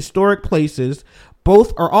Register of Historic Places.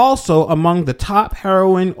 Both are also among the top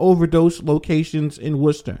heroin overdose locations in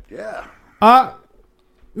Worcester. Yeah.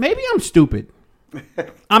 Maybe I'm stupid.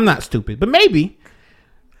 I'm not stupid, but maybe.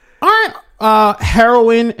 Aren't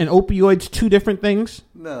heroin and opioids two different things?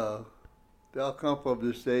 No. They all come from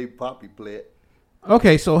the same poppy plant.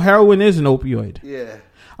 Okay, so heroin is an opioid. Yeah.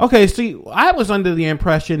 Okay, see, I was under the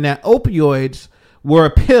impression that opioids were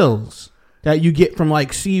pills that you get from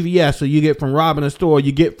like CVS or you get from robbing a store,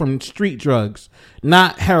 you get from street drugs,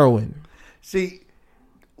 not heroin. See,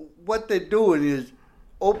 what they're doing is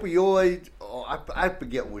opioids, I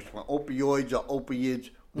forget which one, opioids or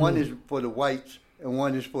opiates. One is for the whites and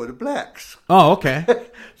one is for the blacks. Oh, okay.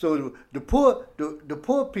 So the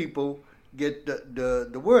poor people get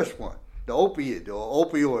the worst one. The opiate or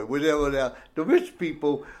opioid, whatever that. The rich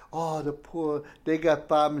people, the poor, they got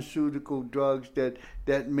pharmaceutical drugs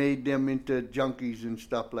that made them into junkies and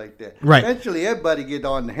stuff like that. Right. Eventually, everybody get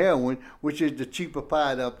on the heroin, which is the cheaper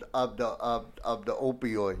part of the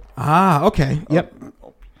opioid. Ah, okay. Yep.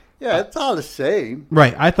 Yeah, it's all the same.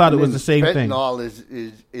 Right. I thought it was the same thing. Fentanyl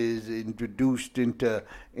is introduced into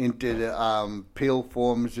the pill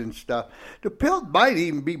forms and stuff. The pills might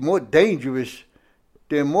even be more dangerous.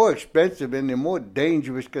 They're more expensive and they're more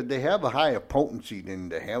dangerous because they have a higher potency than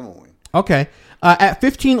the heroin. Okay. At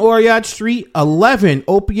 15 Oriad Street, 11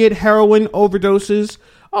 opiate heroin overdoses.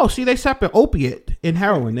 Oh, see, they separate opiate and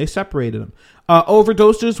heroin. They separated them.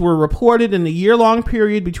 Overdoses were reported in the year-long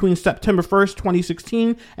period between September 1st,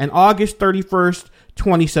 2016 and August 31st,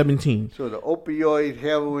 2017. So the opioid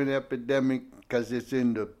heroin epidemic, because it's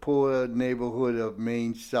in the poor neighborhood of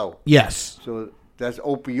Maine South. Yes. So that's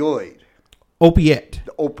opioid. Opiate.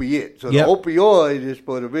 The opiate. So Yep. the opioid is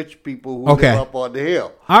for the rich people who Okay. live up on the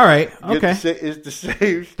hill. All right. Okay. It's the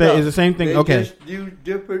same stuff. That is the same thing. They Okay. just use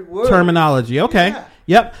different words. Terminology. Okay. Yeah.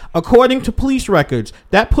 Yep. According to police records,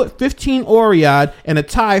 that put 15 Oriad in a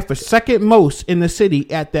tie for second most in the city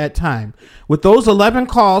at that time. With those 11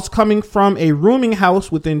 calls coming from a rooming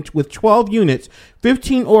house with 12 units,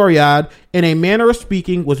 15 Oriad, in a manner of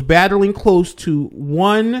speaking, was battling close to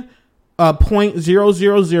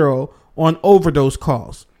 1.000 on overdose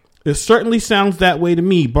calls. It certainly sounds that way to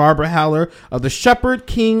me, Barbara Haller of the Shepherd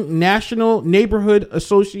King National Neighborhood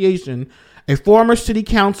Association, a former city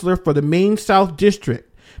councilor for the Maine South District.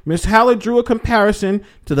 Ms. Haller drew a comparison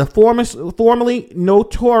to the formerly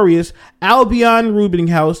notorious Albion Rooming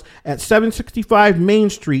House at 765 Main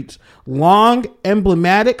Street, long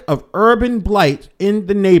emblematic of urban blight in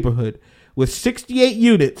the neighborhood. With 68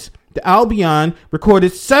 units, the Albion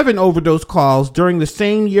recorded 7 overdose calls during the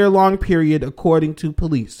same year-long period, according to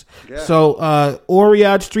police. Yeah. So,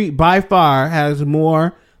 Oriad Street by far has the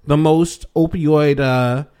most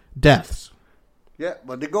opioid deaths. Yeah,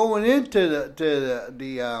 but they're going into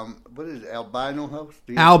the what is it, Albino house?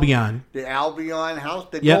 Albion. The Albion house.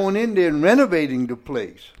 They're Yep. going in there and renovating the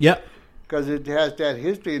place. Yep. Because it has that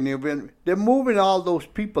history, and they're moving all those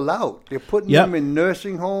people out. They're putting Yep. them in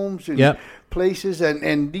nursing homes and Yep. places,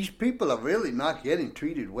 and these people are really not getting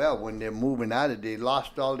treated well when they're moving out of there. They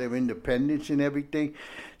lost all their independence and everything.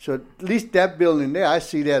 So at least that building there, I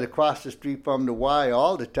see that across the street from the Y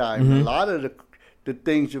all the time. Mm-hmm. A lot of the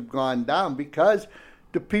things have gone down because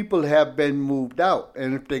the people have been moved out.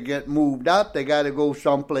 And if they get moved out, they got to go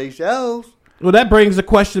someplace else. Well, that brings the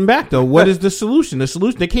question back, though. What is the solution? The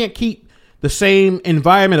solution, they can't keep the same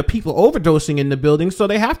environment of people overdosing in the building, so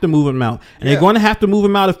they have to move them out. And they're going to have to move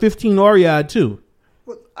them out of 15 Oriad, too.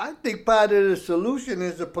 Well, I think part of the solution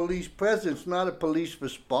is a police presence, not a police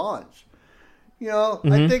response. You know,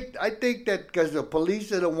 Mm-hmm. I think that because the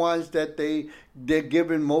police are the ones that they're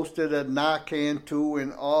giving most of the Narcan to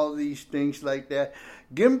and all these things like that.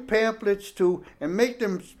 Give them pamphlets to and make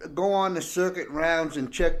them go on the circuit rounds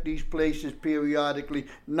and check these places periodically.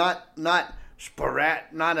 Not a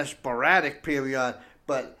sporadic period,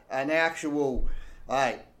 but an actual. All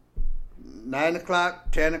right. 9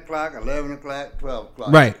 o'clock, 10 o'clock, 11 o'clock, 12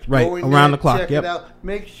 o'clock. Right, Go in around there, the clock. check Yep. it out.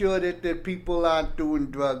 Make sure that the people aren't doing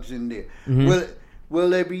drugs in there. Mm-hmm. Will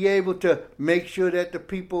they be able to make sure that the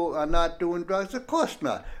people are not doing drugs? Of course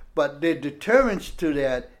not. But the deterrence to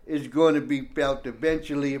that is going to be felt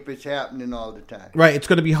eventually if it's happening all the time. Right. It's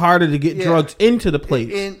going to be harder to get drugs into the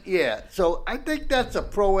place. So I think that's a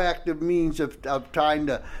proactive means of trying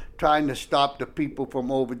to stop the people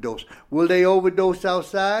from overdose. Will they overdose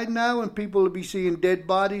outside now and people will be seeing dead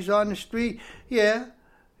bodies on the street? Yeah.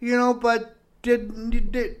 You know, but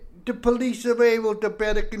the police are able to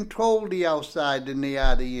better control the outside than they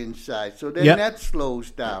are the inside. So then that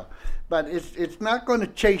slows down. But it's not going to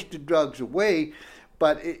chase the drugs away,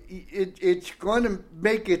 but it's going to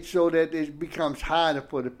make it so that it becomes harder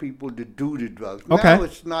for the people to do the drugs. Okay. Now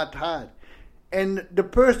it's not hard. And the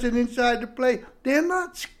person inside the place, they're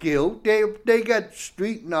not skilled. They got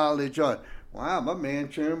street knowledge on. Wow, my man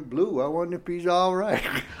turned blue. I wonder if he's all right.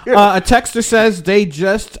 A texter says they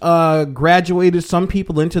just graduated some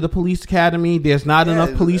people into the police academy. There's not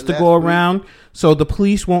enough police to go around, so the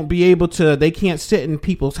police won't be able to. They can't sit in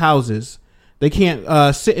people's houses. They can't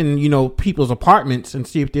sit in people's apartments and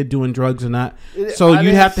see if they're doing drugs or not. So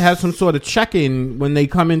you have to have some sort of check-in when they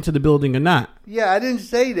come into the building or not. Yeah, I didn't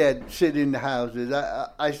say that sit in the houses.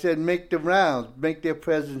 I said make the rounds, make their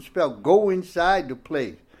presence felt. Go inside the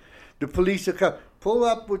place. The police will come, pull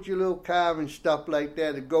up with your little car and stuff like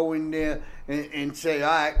that, and go in there and say,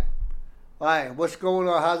 all right, what's going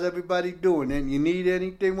on? How's everybody doing? And you need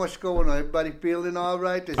anything? What's going on? Everybody feeling all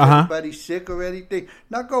right? Is everybody sick or anything?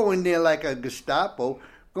 Not go in there like a Gestapo.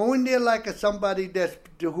 Go in there like somebody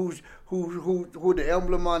who the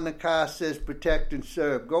emblem on the car says protect and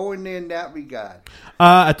serve. Go in there in that regard.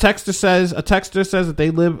 A texter says that they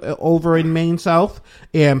live over in Maine South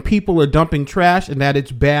and people are dumping trash and that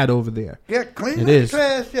it's bad over there. Yeah, clean the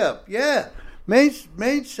trash up. Yeah,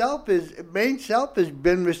 Maine South has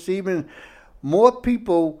been receiving more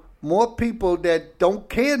people that don't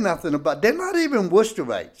care nothing about. They're not even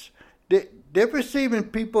Worcesterites. They're receiving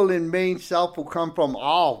people in Maine South who come from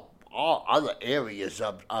all other areas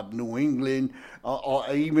of New England or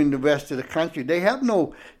even the rest of the country. They have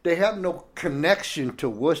no connection to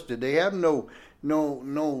Worcester. They have no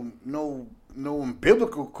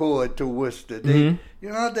umbilical cord to Worcester.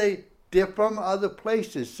 They're from other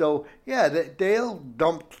places. So yeah, they'll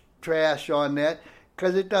dump trash on that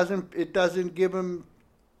because it doesn't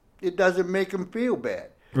make them feel bad.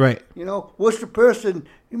 Right. You know, what's the person,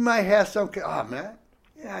 you might have some, oh man,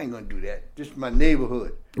 yeah, I ain't going to do that. This is my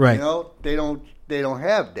neighborhood. Right. You know, they don't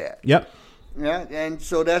have that. Yep. Yeah, and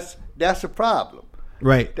so that's a problem.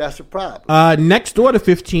 Right. That's a problem. Next door to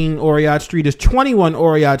 15 Oriad Street is 21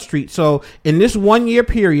 Oriad Street. So in this 1 year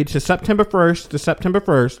period to September 1st to September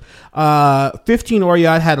 1st, 15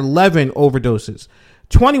 Oriad had 11 overdoses.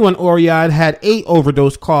 21 Oriad had 8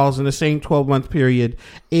 overdose calls in the same 12-month period.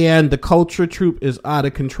 And the culture troop is out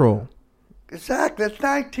of control. Exactly. That's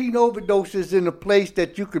 19 overdoses in a place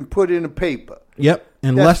that you can put in a paper. Yep.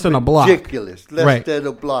 And That's less than a block. Ridiculous. Less Right. than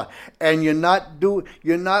a block. And you're not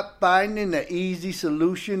finding an easy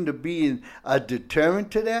solution to being a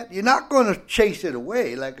deterrent to that. You're not going to chase it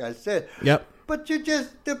away, like I said. Yep. But you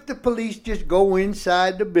just the police just go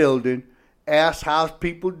inside the building, ask how's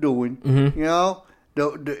people doing. Mm-hmm. You know,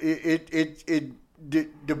 the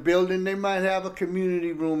building, they might have a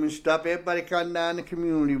community room and stuff. Everybody come down the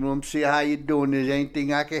community room, see how you doing. There's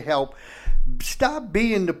anything I can help. Stop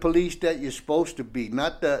being the police that you're supposed to be.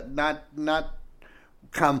 Not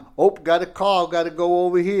come. Oh, got a call. Got to go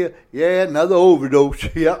over here. Yeah, another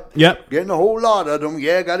overdose. Yep. Getting a whole lot of them.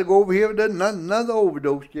 Yeah, got to go over here. Another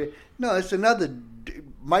overdose. Yeah. No, it's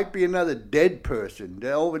might be another dead person.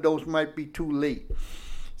 The overdose might be too late.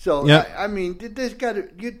 So, yep. I mean, you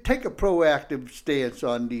take a proactive stance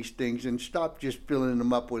on these things and stop just filling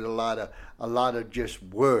them up with a lot of just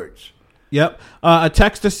words. Yep. A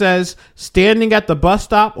texter says, standing at the bus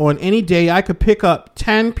stop on any day, I could pick up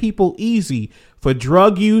 10 people easy for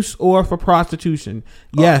drug use or for prostitution.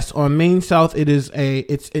 Yes, on Main South, it's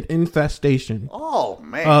an infestation. Oh,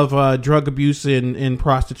 man. Of drug abuse and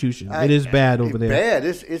prostitution. It is bad over there. Bad.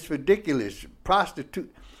 It's ridiculous.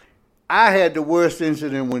 I had the worst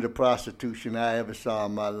incident with the prostitution I ever saw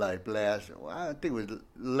in my life. I think it was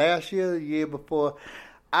last year, the year before.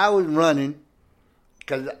 I was running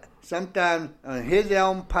because sometimes on his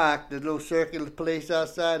Elm Park, the little circular place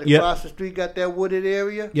outside across the street, got that wooded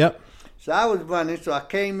area. Yep. So I was running, so I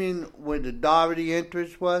came in where the Doherty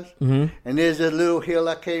entrance was, mm-hmm. and there's a little hill.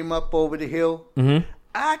 I came up over the hill. Mm-hmm.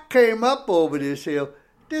 I came up over this hill.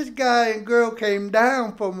 This guy and girl came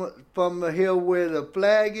down from the hill where the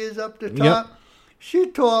flag is up the top. Yep. She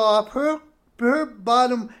tore off her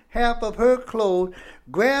bottom half of her clothes,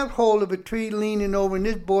 grabbed hold of a tree leaning over, and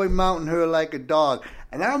this boy mounting her like a dog.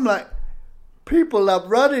 And I'm like, people are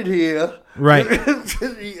running here. Right.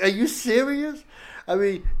 Are you serious? I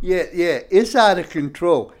mean, yeah, it's out of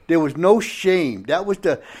control. There was no shame. That was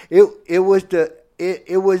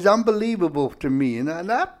it was unbelievable to me. And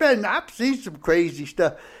I've seen some crazy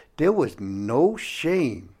stuff. There was no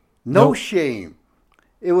shame. No shame.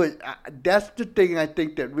 It was that's the thing I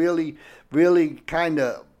think that really, really kind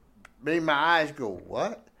of made my eyes go,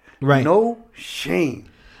 what? Right. No shame.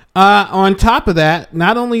 On top of that,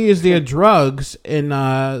 not only is there drugs in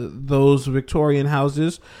those Victorian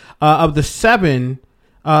houses, of the seven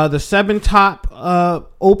top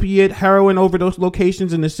opiate heroin overdose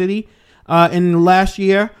locations in the city in the last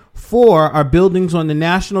year, 4 are buildings on the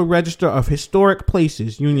National Register of Historic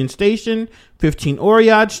Places: Union Station, 15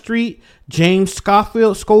 Oriad Street, James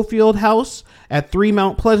Schofield House at 3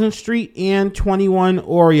 Mount Pleasant Street, and 21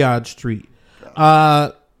 Oriad Street.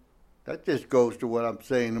 That just goes to what I'm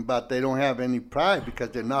saying about they don't have any pride because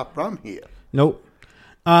they're not from here. Nope.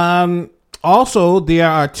 Also, there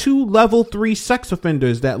are 2 level 3 sex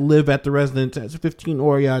offenders that live at the residence at 15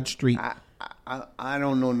 Oriad Street. I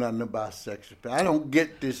don't know nothing about sex offenders. I don't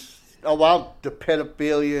get this about the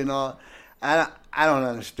pedophilia and all. I don't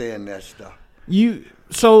understand that stuff.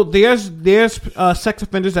 So there's sex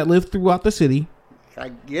offenders that live throughout the city.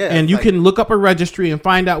 And you can look up a registry and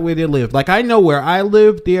find out where they live. Like, I know where I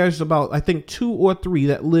live, there's about, I think, 2 or 3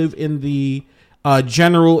 that live in the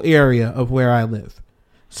general area of where I live.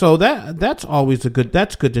 So that's always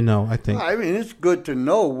that's good to know, I think. I mean, it's good to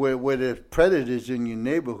know where there's predators in your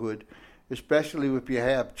neighborhood, especially if you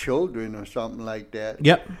have children or something like that.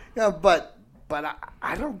 Yep. Yeah, but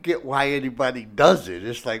I don't get why anybody does it.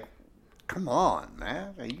 It's like, come on,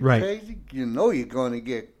 man. Are you crazy? You know you're going to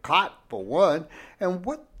get caught, for one. And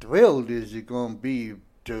what thrill is it going to be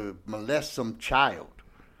to molest some child?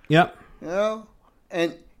 Yep. You know?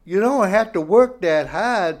 And you don't have to work that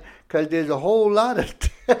hard because there's a whole lot of,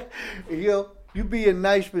 you be a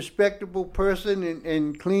nice, respectable person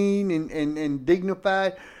and clean and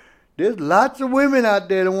dignified. There's lots of women out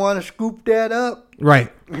there that want to scoop that up.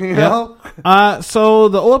 Right. You know? So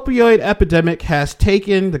the opioid epidemic has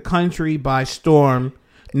taken the country by storm,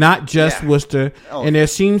 not just Worcester, and there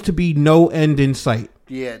seems to be no end in sight.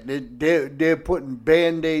 Yeah, they're putting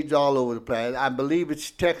Band-Aids all over the place. I believe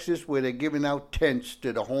it's Texas where they're giving out tents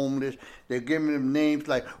to the homeless. They're giving them names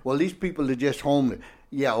like, well, these people are just homeless.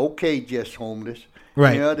 Yeah, okay, just homeless.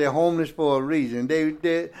 Right. You know, they're homeless for a reason.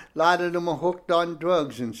 A lot of them are hooked on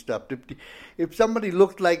drugs and stuff. If somebody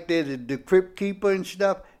looks like they're the crypt keeper and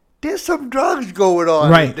stuff, there's some drugs going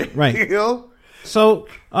on. Right, right. You know? So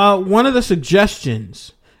one of the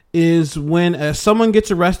suggestions is when someone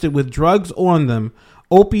gets arrested with drugs on them,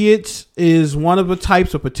 opiates is one of the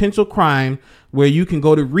types of potential crime where you can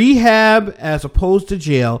go to rehab as opposed to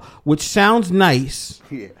jail, which sounds nice,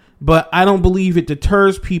 but I don't believe it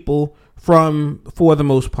deters people for the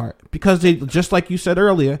most part, because they, just like you said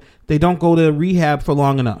earlier, they don't go to rehab for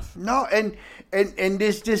long enough. No, and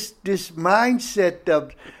there's this mindset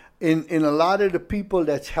of in a lot of the people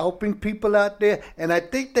that's helping people out there, and I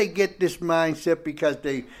think they get this mindset because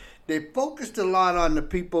they focused a lot on the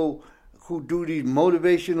people who do these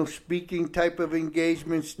motivational speaking type of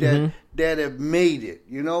engagements that have made it.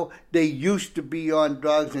 You know, they used to be on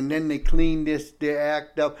drugs and then they clean their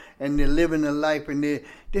act up and they're living a life and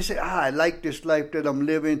they say, I like this life that I'm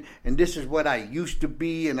living and this is what I used to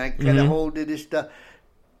be and I get a hold of this stuff.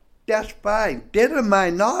 That's fine. They're the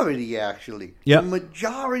minority, actually. Yep. The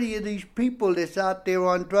majority of these people that's out there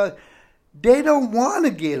on drugs, they don't want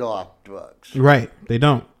to get off drugs. Right. They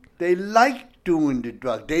don't. They like doing the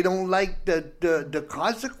drug. They don't like the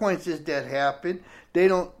consequences that happen.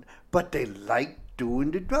 But they like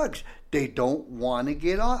doing the drugs. They don't want to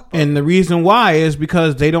get off. And the reason why is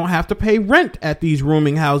because they don't have to pay rent at these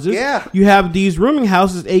rooming houses. Yeah. You have these rooming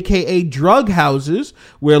houses, aka drug houses,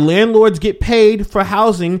 where landlords get paid for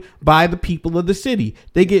housing by the people of the city.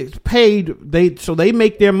 They get paid, so they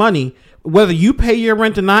make their money. Whether you pay your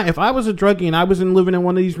rent or not, if I was a druggie and I was living in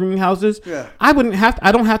one of these rooming houses, I don't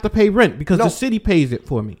have to pay rent because the city pays it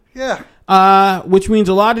for me. Yeah. Which means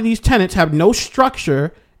a lot of these tenants have no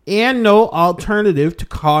structure and no alternative to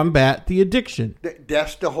combat the addiction.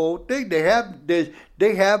 That's the whole thing. They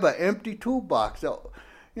have an empty toolbox. So,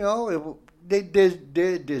 you know,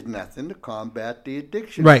 there's nothing to combat the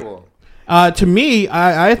addiction for. To me,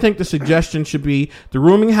 I think the suggestion should be the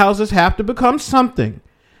rooming houses have to become something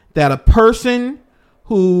that a person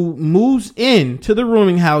who moves into the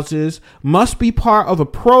rooming houses must be part of a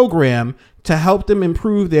program to help them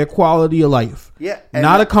improve their quality of life. Yeah,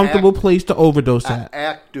 not a comfortable place to overdose at. An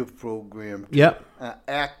active program. Yep. An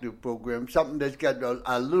active program. Something that's got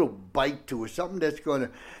a little bite to it. Something that's going to,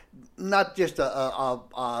 not just a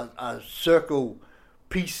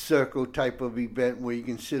peace circle type of event where you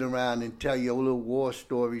can sit around and tell your little war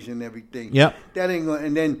stories and everything. Yep. That ain't going.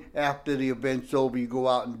 And then after the event's over, you go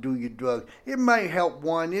out and do your drugs. It might help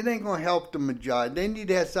one. It ain't going to help the majority. They need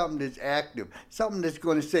to have something that's active. Something that's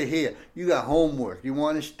going to say, here, you got homework. You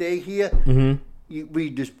want to stay here? You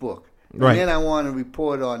read this book. Right. And then I want to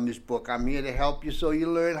report on this book. I'm here to help you so you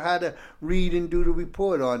learn how to read and do the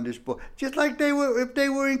report on this book. Just like if they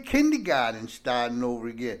were in kindergarten starting over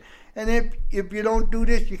again. And if you don't do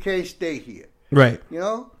this, you can't stay here. Right. You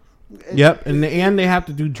know? Yep. And they have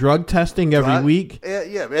to do drug testing every week.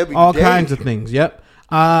 Yeah, every all day. Kinds of things. Yep.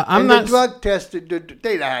 The drug tester,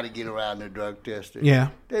 they know how to get around the drug tester.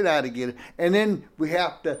 Yeah. They know how to get it. And then we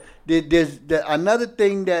have to, there's another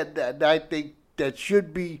thing that I think that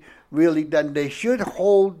should be really done. They should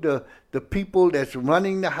hold the people that's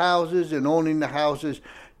running the houses and owning the houses.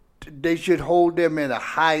 They should hold them in a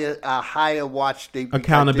higher watch state.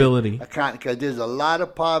 Accountability. Because there's a lot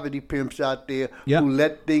of poverty pimps out there who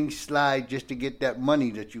let things slide just to get that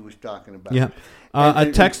money that you was talking about. Yeah.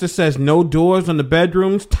 A text that says no doors on the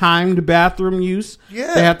bedrooms, timed bathroom use.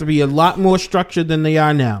 Yeah. They have to be a lot more structured than they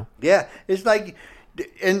are now. Yeah. It's like,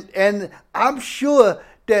 and I'm sure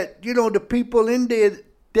that, you know, the people in there,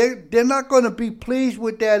 they're not going to be pleased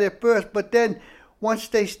with that at first, but then once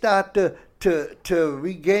they start to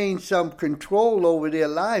regain some control over their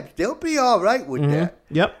lives, they'll be all right with that.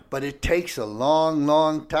 Yep. But it takes a long,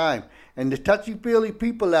 long time. And the touchy-feely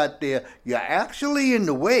people out there, you're actually in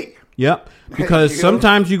the way. Yep. Because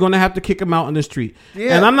sometimes you're going to have to kick them out in the street.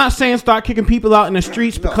 Yeah. And I'm not saying start kicking people out in the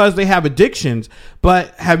streets because they have addictions,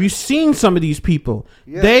 but have you seen some of these people?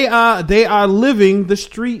 Yeah. They are living the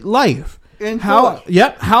street life. How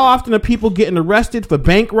often are people getting arrested for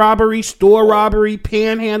bank robbery, store robbery,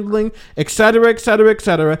 panhandling, et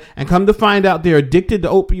cetera, and come to find out they're addicted to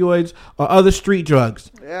opioids or other street drugs?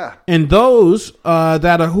 Yeah. And those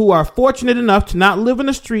who are fortunate enough to not live in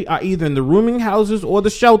the street are either in the rooming houses or the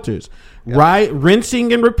shelters, right?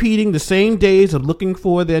 Rinsing and repeating the same days of looking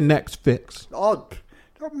for their next fix. Oh,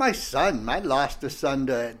 I lost a son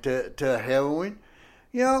to heroin.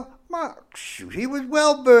 You know, he was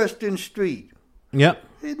well versed in street. Yep.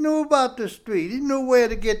 He knew about the street. He knew where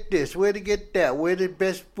to get this, where to get that, where the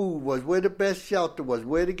best food was, where the best shelter was,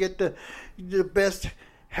 where to get the best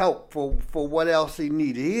help for what else he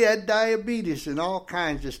needed. He had diabetes and all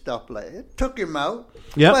kinds of stuff like that. It took him out.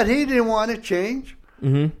 Yep. But he didn't want to change.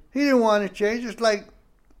 Mm-hmm. He didn't want to change. It's like,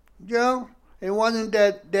 it wasn't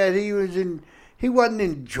that he wasn't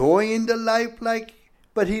enjoying the life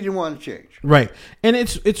but he didn't want to change. Right. And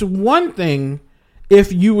it's one thing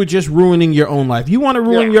if you were just ruining your own life. You want to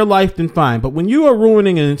ruin your life, then fine. But when you are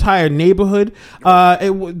ruining an entire neighborhood,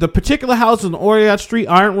 the particular houses on Oriat Street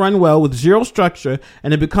aren't run well with zero structure,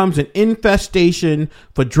 and it becomes an infestation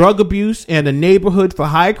for drug abuse and a neighborhood for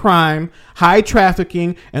high crime, high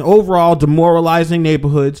trafficking, and overall demoralizing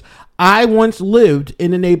neighborhoods. I once lived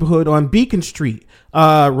in a neighborhood on Beacon Street,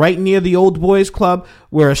 right near the Old Boys Club,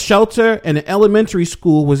 where a shelter and an elementary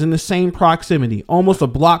school was in the same proximity, almost a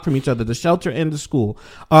block from each other, the shelter and the school,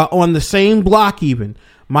 on the same block even.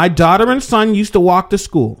 My daughter and son used to walk to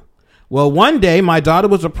school. Well, one day my daughter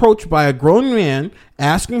was approached by a grown man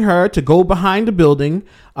asking her to go behind the building.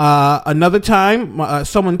 Another time,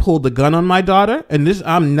 someone pulled a gun on my daughter, and this,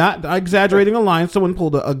 I'm not exaggerating a line. Someone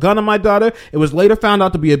pulled a gun on my daughter. It was later found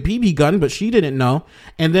out to be a BB gun, but she didn't know.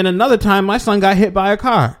 And then another time, my son got hit by a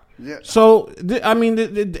car. Yeah. So,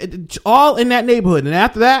 it's all in that neighborhood. And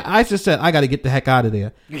after that, I just said, I got to get the heck out of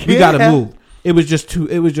there. We got to move. It was just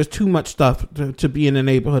too much stuff to be in a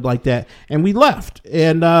neighborhood like that. And we left.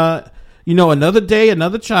 And, another day,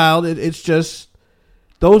 another child. It's just,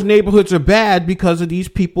 those neighborhoods are bad because of these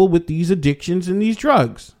people with these addictions and these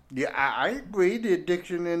drugs. Yeah, I agree. The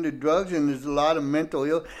addiction and the drugs, and there's a lot of mental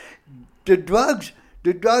illness. The drugs,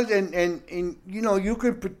 and you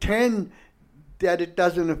can pretend that it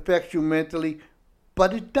doesn't affect you mentally,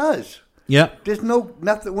 but it does. Yeah. There's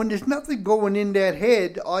nothing. When there's nothing going in that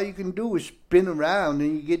head, all you can do is spin around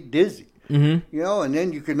and you get dizzy. Mm-hmm. And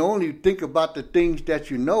then you can only think about the things that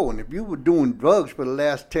you know. And if you were doing drugs for the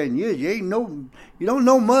last 10 years, you don't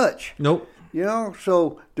know much. Nope.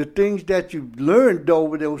 So the things that you've learned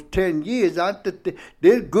over those 10 years,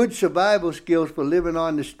 they're good survival skills for living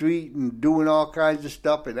on the street and doing all kinds of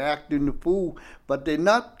stuff and acting the fool, but they're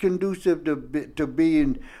not conducive to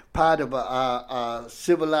being part of a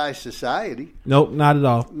civilized society. Nope, not at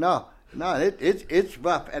all. No, it's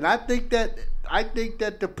rough. And I think that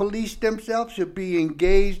the police themselves should be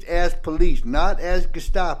engaged as police, not as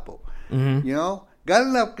Gestapo. Mm-hmm. Got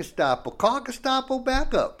enough Gestapo. Call Gestapo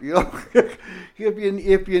back up, if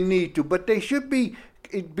you need to. But they should be,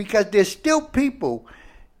 because there's still people,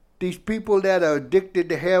 these people that are addicted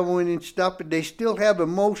to heroin and stuff, and they still have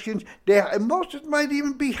emotions. Their emotions might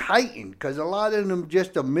even be heightened because a lot of them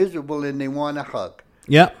just are miserable and they want a hug.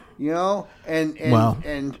 Yep.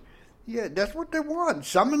 And yeah, that's what they want.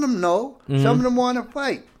 Some of them know. Mm-hmm. Some of them want to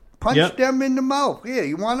fight. Punch them in the mouth. Yeah,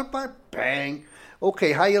 you want to fight? Bang.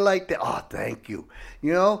 Okay, how you like that? Oh, thank you.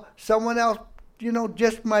 Someone else,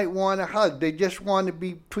 just might want a hug. They just want to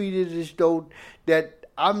be treated as though that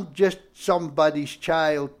I'm just somebody's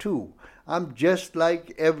child too. I'm just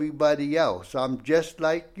like everybody else. I'm just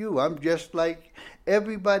like you. I'm just like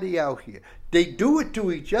everybody out here. They do it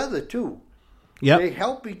to each other too. Yep. They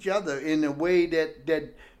help each other in a way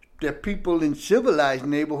that people in civilized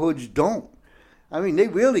neighborhoods don't. I mean, they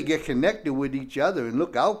really get connected with each other and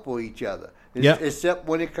look out for each other. Except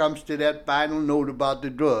when it comes to that final note about the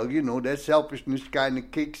drug, that selfishness kind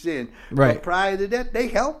of kicks in. Right. But prior to that, they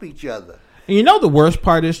help each other. And the worst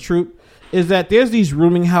part is, Troop, is that there's these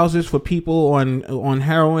rooming houses for people on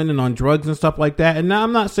heroin and on drugs and stuff like that. And now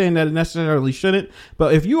I'm not saying that it necessarily shouldn't,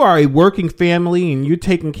 but if you are a working family and you're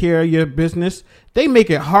taking care of your business, they make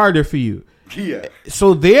it harder for you. Yeah.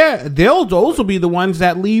 So those will be the ones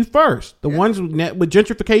that leave first. The ones with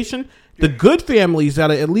gentrification, the good families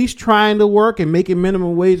that are at least trying to work and making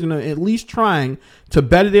minimum wage and are at least trying to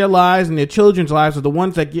better their lives and their children's lives are the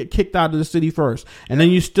ones that get kicked out of the city first. And then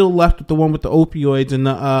you're still left with the one with the opioids and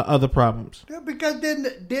the other problems. Yeah, because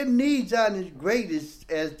their needs aren't as great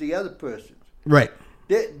as the other person's. Right.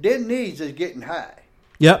 Their needs are getting high.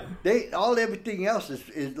 Yep. Everything else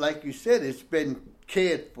is like you said, it's been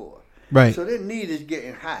cared for. Right. So their need is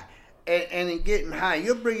getting high. And in getting high,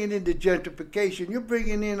 you're bringing in the gentrification. You're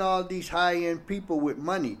bringing in all these high-end people with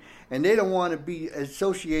money. And they don't want to be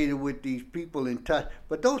associated with these people in touch.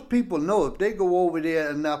 But those people know if they go over there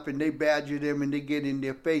enough and they badger them and they get in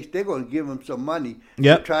their face, they're going to give them some money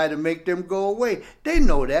to try to make them go away. They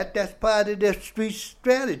know that. That's part of their street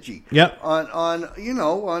strategy on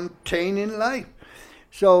obtaining life.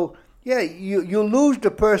 So, yeah, you lose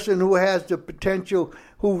the person who has the potential,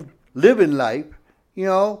 who's living life,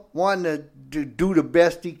 wanting to do the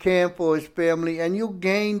best he can for his family, and you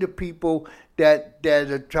gain the people that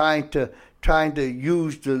are trying to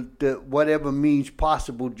use the whatever means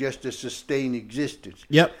possible just to sustain existence.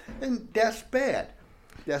 Yep. And that's bad.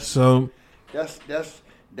 That's how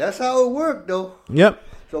it worked, though. Yep.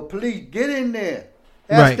 So please get in there.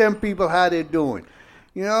 Ask them people how they're doing.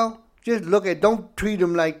 You know, just don't treat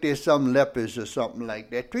them like they're some lepers or something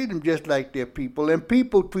like that. Treat them just like they're people, and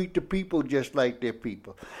people treat the people just like they're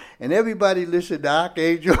people. And everybody listen to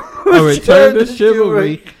Archangel. A Return to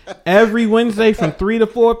Chivalry every Wednesday from 3 to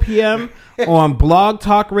 4 p.m. on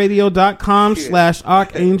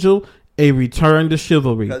blogtalkradio.com/Archangel. A Return to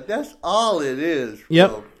Chivalry. That's all it is. Yep.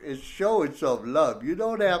 Folks. It's showing some love. You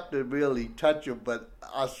don't have to really touch them, but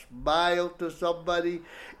a smile to somebody,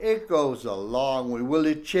 it goes a long way. Will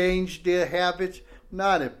it change their habits?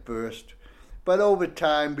 Not at first, but over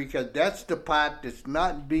time, because that's the part that's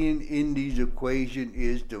not being in these equations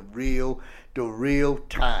is the real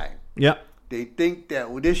time. Yep. They think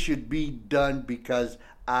that this should be done because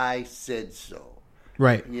I said so.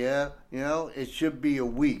 Right. Yeah, it should be a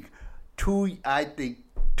week. I think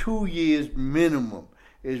 2 years minimum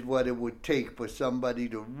is what it would take for somebody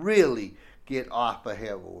to really get off of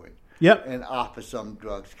heroin. Yep. And off of some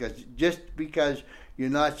drugs. Just because you're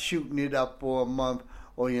not shooting it up for a month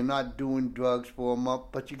or you're not doing drugs for a month,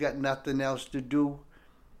 but you got nothing else to do,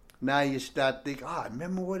 now you start thinking, I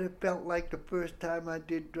remember what it felt like the first time I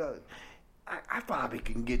did drugs. I probably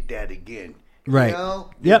can get that again. Right.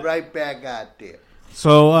 Get right back out there.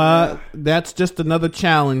 So that's just another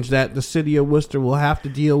challenge that the city of Worcester will have to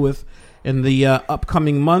deal with in the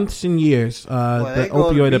upcoming months and years. The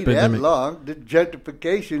opioid epidemic. That long. The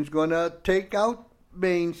gentrification is going to take out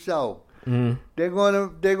Main South. Mm. They're going to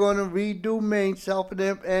redo Main South,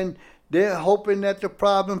 and they're hoping that the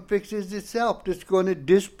problem fixes itself. It's going to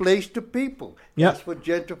displace the people. Yep. That's what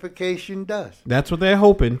gentrification does. That's what they're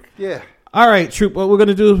hoping. Yeah. All right, Troop, what we're going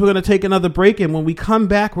to do is we're going to take another break, and when we come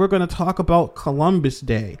back, we're going to talk about Columbus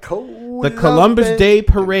Day. The Columbus Day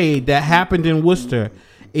Parade that happened in Worcester,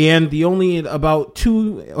 and the only about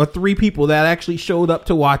 2 or 3 people that actually showed up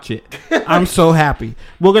to watch it. I'm so happy.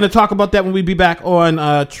 We're going to talk about that when we be back on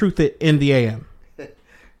Truthit In The AM.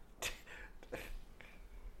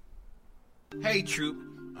 Hey, Troop,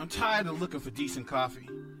 I'm tired of looking for decent coffee.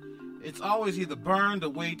 It's always either burned or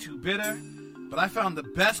way too bitter. But I found the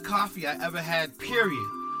best coffee I ever had, period.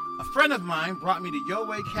 A friend of mine brought me to Yo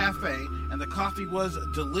Way Cafe, and the coffee was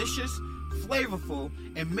delicious, flavorful,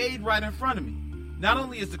 and made right in front of me. Not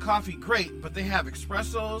only is the coffee great, but they have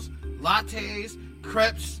espressos, lattes,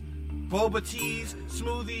 crepes, boba teas,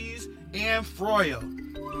 smoothies, and froyo.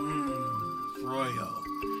 Froyo.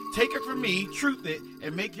 Take it from me, Truth It,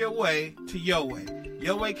 and make your way to Yo Way.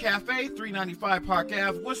 Yo Way Cafe, 395 Park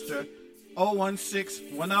Ave, Worcester,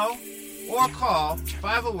 01610. Or call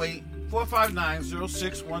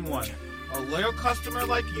 508-459-0611. A loyal customer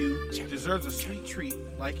like you deserves a sweet treat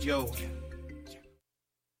like Yo.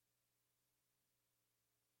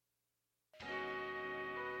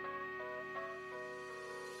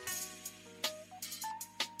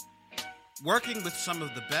 Working with some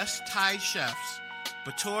of the best Thai chefs,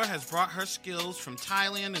 Bator has brought her skills from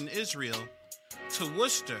Thailand and Israel to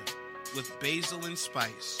Worcester with Basil and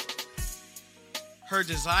Spice. Her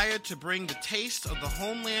desire to bring the taste of the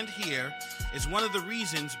homeland here is one of the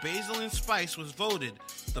reasons Basil and Spice was voted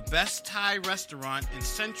the best Thai restaurant in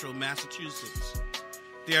central Massachusetts.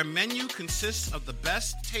 Their menu consists of the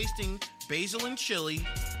best tasting basil and chili,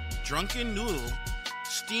 drunken noodle,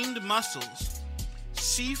 steamed mussels,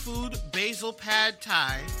 seafood basil pad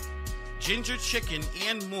Thai, ginger chicken,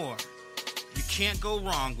 and more. You can't go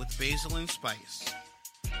wrong with Basil and Spice.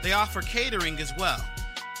 They offer catering as well.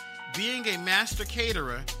 Being a master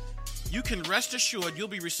caterer, you can rest assured you'll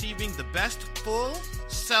be receiving the best full,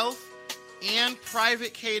 self, and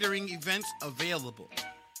private catering events available.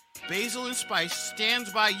 Basil and Spice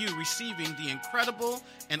stands by you receiving the incredible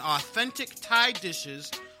and authentic Thai dishes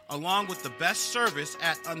along with the best service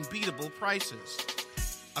at unbeatable prices.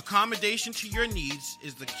 Accommodation to your needs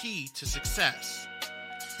is the key to success.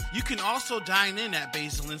 You can also dine in at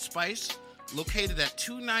Basil and Spice, located at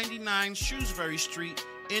 299 Shrewsbury Street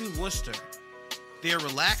in Worcester. Their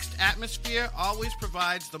relaxed atmosphere always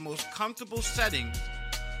provides the most comfortable setting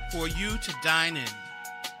for you to dine in.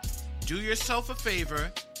 Do yourself a favor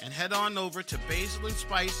and head on over to Basil and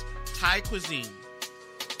Spice Thai Cuisine.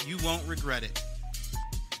 You won't regret it.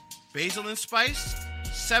 Basil and Spice,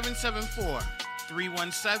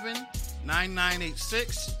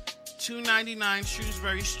 774-317-9986, 299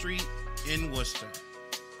 Shrewsbury Street in Worcester.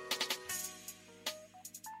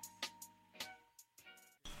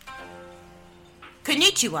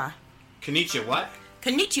 Konnichiwa. Konnichiwa what?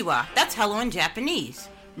 Konnichiwa. That's hello in Japanese.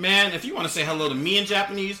 Man, if you want to say hello to me in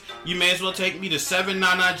Japanese, you may as well take me to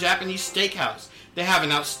 7nana Japanese Steakhouse. They have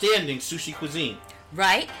an outstanding sushi cuisine.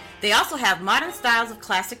 Right? They also have modern styles of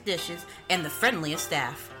classic dishes and the friendliest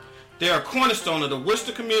staff. They are a cornerstone of the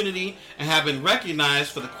Worcester community and have been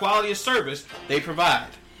recognized for the quality of service they provide.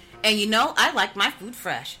 And you know, I like my food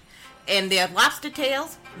fresh. And their lobster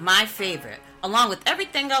tails, my favorite, along with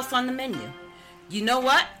everything else on the menu. You know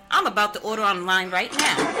what? I'm about to order online right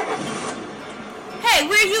now. Hey,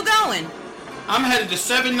 where are you going? I'm headed to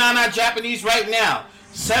 7nana Japanese right now.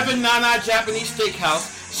 7nana Japanese Steakhouse,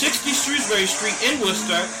 60 Shrewsbury Street in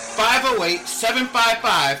Worcester,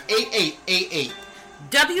 508-755-8888.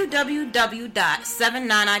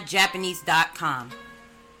 www.7nanajapanese.com.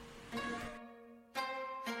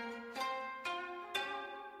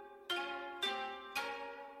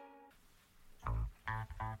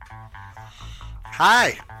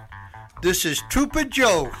 Hi, this is Trooper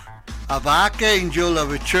Joe of Archangel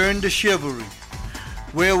of Return to Chivalry,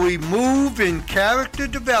 where we move in character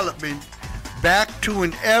development back to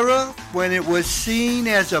an era when it was seen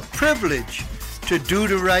as a privilege to do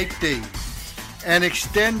the right thing and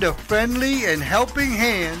extend a friendly and helping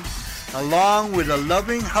hand along with a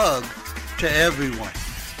loving hug to everyone.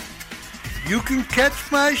 You can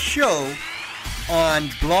catch my show on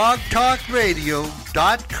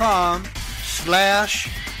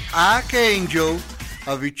blogtalkradio.com/Archangel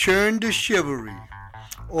of Return to Chivalry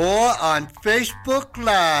or on Facebook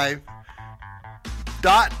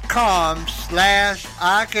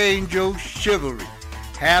Live.com/Archangel Chivalry.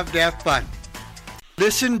 Have that fun.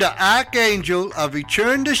 Listen to Archangel of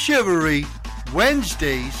Return to Chivalry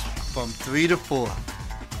Wednesdays from 3 to 4.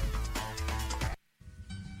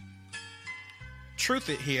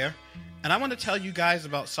 Truthit here, and I want to tell you guys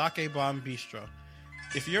about Sake Bomb Bistro.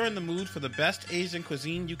 If you're in the mood for the best Asian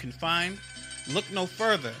cuisine you can find, look no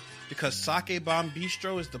further, because Sake Bomb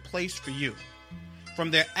Bistro is the place for you. From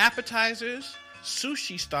their appetizers,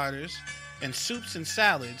 sushi starters, and soups and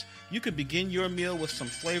salads, you can begin your meal with some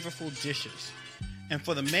flavorful dishes. And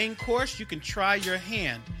for the main course, you can try your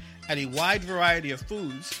hand at a wide variety of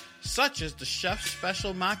foods, such as the chef's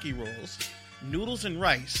special maki rolls, noodles and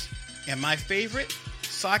rice, and my favorite,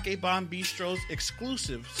 Sake Bomb Bistro's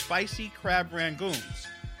exclusive spicy crab rangoons.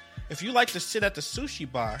 If you like to sit at the sushi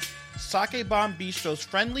bar, Sake Bomb Bistro's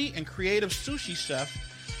friendly and creative sushi chef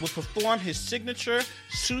will perform his signature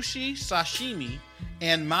sushi, sashimi,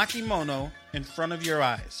 and makimono in front of your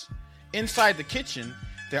eyes. Inside the kitchen,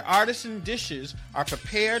 their artisan dishes are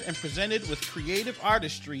prepared and presented with creative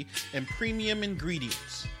artistry and premium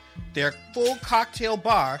ingredients. Their full cocktail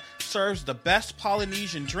bar serves the best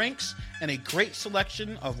Polynesian drinks and a great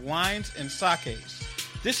selection of wines and sakes.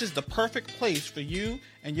 This is the perfect place for you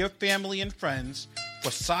and your family and friends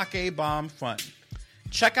for Sake Bomb fun.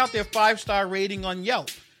 Check out their 5-star rating on Yelp.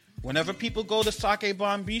 Whenever people go to Sake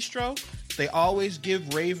Bomb Bistro, they always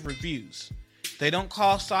give rave reviews. They don't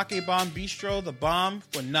call Sake Bomb Bistro the bomb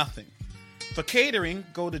for nothing. For catering,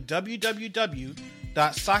 go to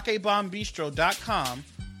www.sakebombbistro.com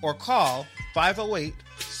or call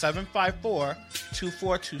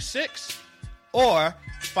 508-754-2426 or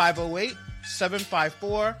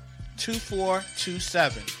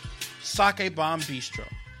 508-754-2427. Sake Bomb Bistro,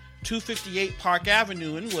 258 Park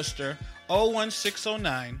Avenue in Worcester,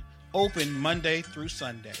 01609, open Monday through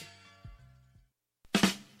Sunday.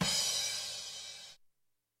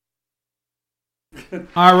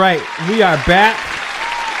 All right, we are back.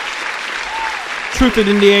 Truthit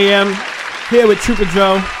In The AM, here with Trooper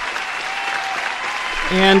Joe.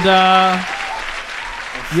 And,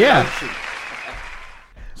 yeah.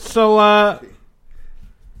 So,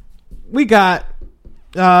 we got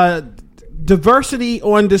diversity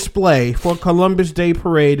on display for Columbus Day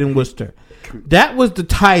Parade in Worcester. That was the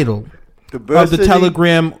title of the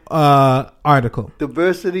Telegram article.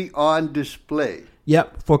 Diversity on display.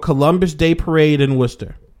 Yep, for Columbus Day Parade in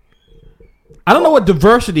Worcester. I don't know what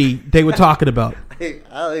diversity they were talking about. Hey,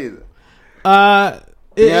 I don't either.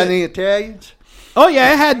 Any Italians? Oh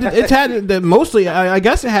yeah, it had mostly. I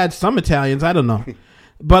guess it had some Italians. I don't know,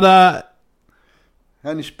 but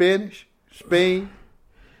any Spanish? Spain?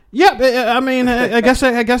 Yeah, I mean, I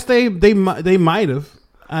guess they might have.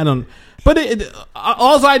 I don't. But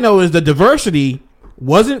all I know is the diversity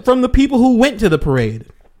wasn't from the people who went to the parade.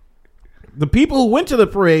 The people who went to the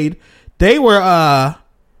parade, they were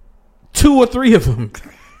 2 or 3 of them.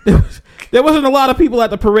 There wasn't a lot of people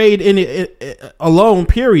at the parade in it alone,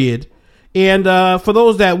 period. And for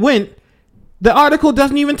those that went, the article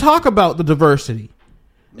doesn't even talk about the diversity.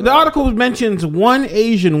 The article mentions one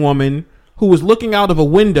Asian woman who was looking out of a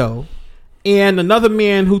window and another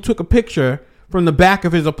man who took a picture from the back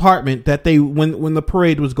of his apartment that when the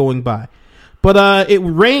parade was going by. But it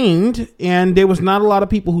rained, and there was not a lot of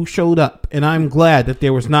people who showed up, and I'm glad that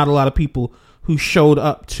there was not a lot of people who showed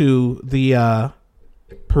up to the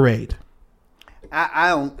parade. I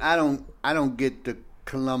don't get the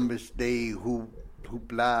Columbus Day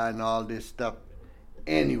hoopla and all this stuff.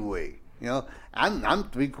 Anyway, I'm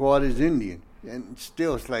 3/4 Indian, and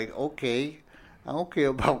still it's like, okay, I don't care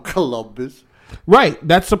about Columbus. Right,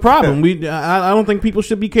 that's the problem. I don't think people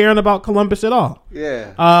should be caring about Columbus at all.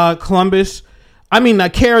 Yeah. Columbus. I mean, I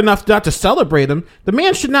care enough not to celebrate him. The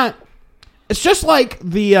man should not. It's just like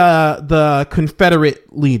the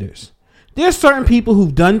Confederate leaders. There's certain people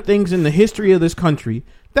who've done things in the history of this country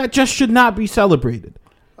that just should not be celebrated.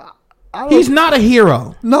 He's not a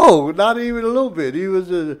hero. No, not even a little bit. He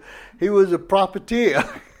was a profiteer,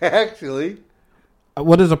 actually.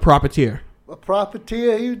 What is a profiteer? A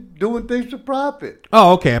profiteer, he was doing things for profit.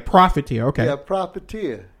 Oh, okay, a profiteer. Okay. Yeah,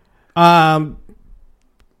 profiteer.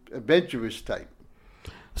 Adventurous type.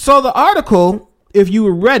 So the article, if you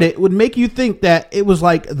read it, would make you think that it was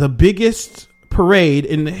like the biggest parade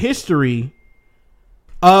in the history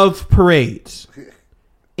of parades.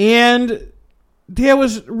 And there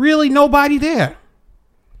was really nobody there.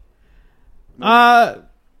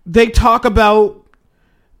 They talk about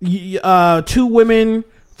 2 women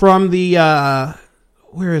from the,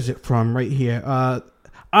 where is it from? Right here.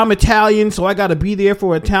 I'm Italian, so I got to be there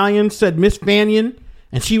for Italians, said Miss Fannion.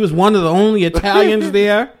 And she was one of the only Italians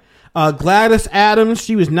there. Gladys Adams,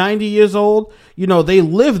 she was 90 years old. They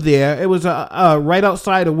lived there. It was right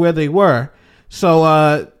outside of where they were.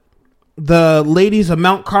 So the ladies of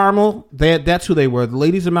Mount Carmel, that's who they were. The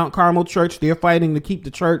ladies of Mount Carmel Church, they're fighting to keep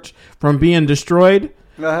the church from being destroyed.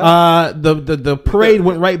 Uh-huh. The parade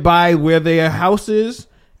went right by where their house is.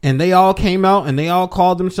 And they all came out and they all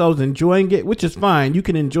called themselves enjoying it, which is fine. You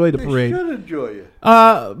can enjoy the parade. They should enjoy it.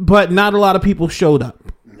 But not a lot of people showed up.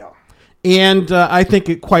 No. And I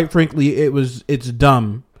think quite frankly, it's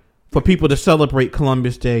dumb for people to celebrate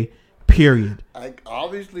Columbus Day, period.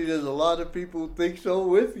 Obviously, there's a lot of people who think so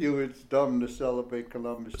with you. It's dumb to celebrate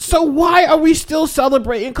Columbus Day. So why are we still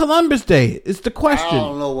celebrating Columbus Day? It's the question. I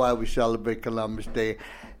don't know why we celebrate Columbus Day.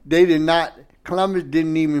 They did not... Columbus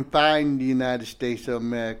didn't even find the United States of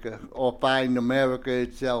America or find America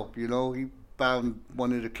itself, He found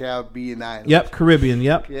one of the Caribbean islands. Yep, Caribbean,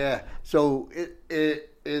 yep. Yeah, so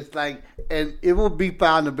it's like, and it will be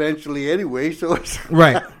found eventually anyway, so it's...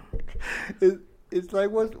 Right. It's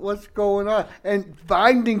like, what's going on? And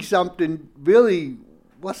finding something, really,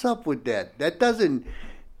 what's up with that? That doesn't...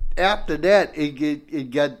 After that,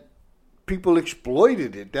 it got... People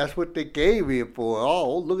exploited it. That's what they came here for.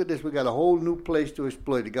 Oh, look at this. We got a whole new place to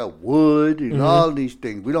exploit. They got wood and all these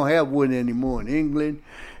things. We don't have wood anymore in England.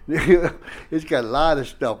 It's got a lot of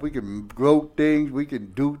stuff. We can grow things. We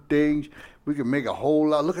can do things. We can make a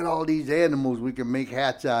whole lot. Look at all these animals we can make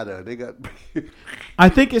hats out of. They got. I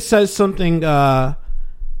think it says something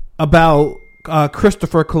about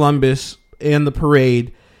Christopher Columbus and the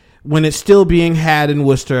parade when it's still being had in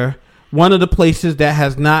Worcester. One of the places that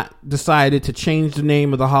has not decided to change the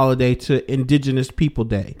name of the holiday to Indigenous People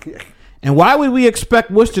Day. And why would we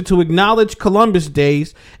expect Worcester to acknowledge Columbus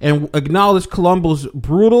Days and acknowledge Columbus'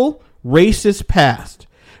 brutal, racist past?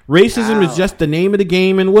 Racism is just the name of the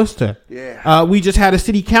game in Worcester. Yeah. We just had a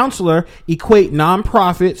city councilor equate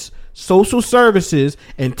nonprofits, social services,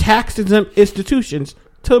 and tax-exempt institutions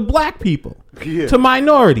to black people, to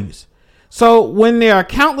minorities. So when there are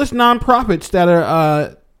countless nonprofits that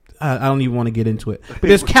are... I don't even want to get into it. But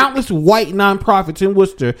there's countless white nonprofits in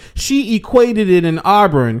Worcester. She equated it in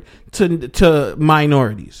Auburn to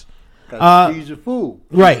minorities. She's a fool.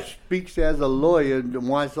 Right. She speaks as a lawyer and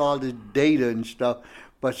wants all this data and stuff,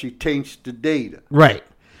 but she taints the data. Right.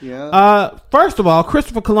 Yeah. First of all,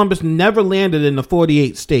 Christopher Columbus never landed in the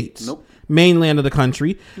 48 states. Nope. Mainland of the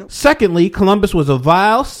country. Nope. Secondly, Columbus was a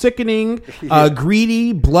vile, sickening,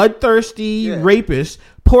 greedy, bloodthirsty rapist.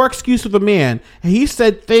 Poor excuse of a man. And he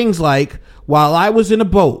said things like, while I was in a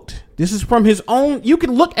boat. This is from his own. You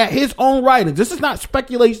can look at his own writings. This is not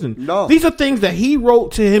speculation. No. These are things that he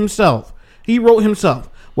wrote to himself. He wrote himself.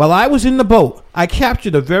 While I was in the boat, I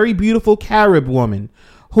captured a very beautiful Carib woman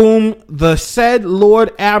whom the said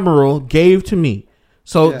Lord Admiral gave to me.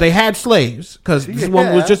 So they had slaves because this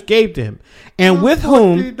woman was just gave to him. And with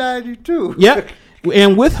whom... 1492. Yep.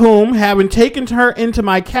 And with whom, having taken her into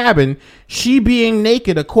my cabin, she being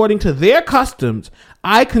naked according to their customs,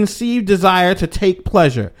 I conceived desire to take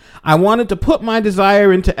pleasure. I wanted to put my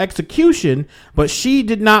desire into execution, but she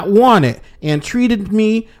did not want it, and treated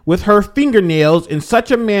me with her fingernails in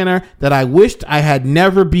such a manner that I wished I had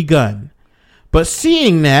never begun. But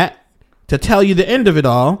seeing that, To tell you the end of it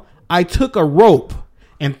all, I took a rope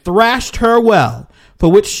and thrashed her well, for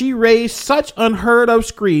which she raised such unheard of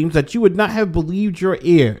screams that you would not have believed your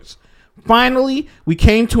ears. Finally, we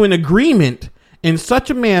came to an agreement in such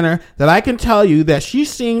a manner that I can tell you that she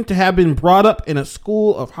seemed to have been brought up in a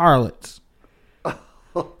school of harlots.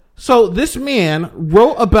 So this man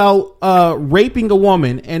wrote about raping a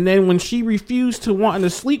woman, and then when she refused to want to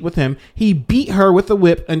sleep with him, he beat her with a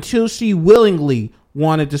whip until she willingly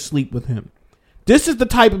wanted to sleep with him. This is the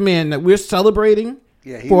type of man that we're celebrating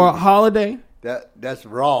for a holiday. That's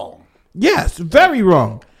wrong. Yes, very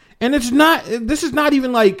wrong. And it's not. This is not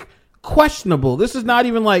even like questionable. This is not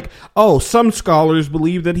even like, oh, some scholars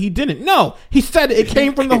believe that he didn't. No, he said it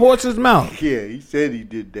came from the horse's mouth. Yeah, he said he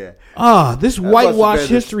did that. This whitewash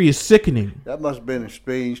history is sickening. That must have been a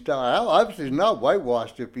strange style. Obviously, it's not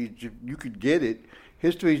whitewashed if you could get it.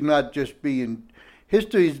 History's not just being.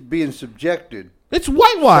 History's being subjected. It's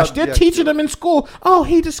whitewashed. They're teaching them in school. Oh,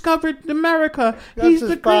 he discovered America. That's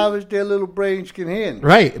as far as their little brains can handle.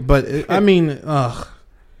 Right, but I mean,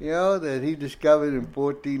 you know, that he discovered in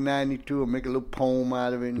 1492 and make a little poem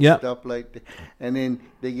out of it and stuff like that. And then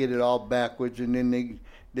they get it all backwards, and then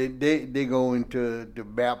they go into the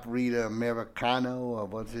map reader Americano, or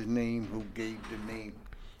what's his name, who gave the name.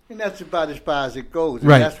 And that's about as far as it goes. And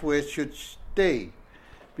that's where it should stay.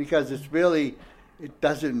 Because it's really, it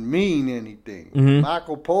doesn't mean anything. Mm-hmm.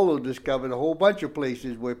 Marco Polo discovered a whole bunch of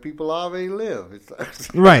places where people already live. It's like,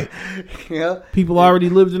 right. You know? People already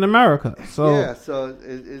lived in America. So yeah, so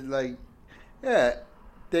it's like, yeah,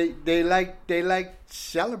 they like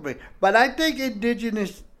celebrate. But I think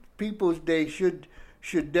Indigenous Peoples Day should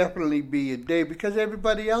definitely be a day because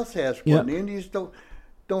everybody else has one. Yep. The Indians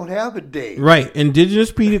don't have a day. Right.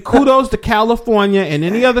 Indigenous people. Kudos to California and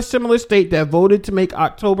any other similar state that voted to make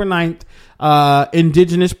October 9th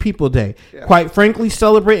Indigenous People Day. Yeah. Quite frankly,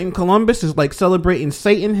 celebrating Columbus is like celebrating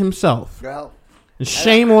Satan himself. Well, and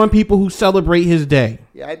shame on people who celebrate his day.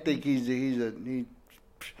 Yeah, I think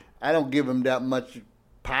I don't give him that much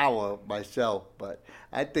power myself, but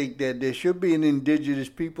I think that there should be an Indigenous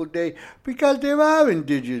People Day because there are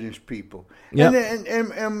Indigenous people. Yep.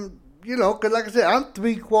 And you know, because like I said, I'm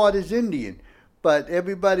 3/4 Indian, but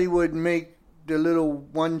everybody would make the little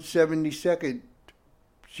 1/72nd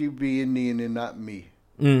she'd be Indian and not me.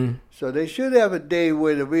 Mm. So they should have a day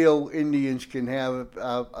where the real Indians can have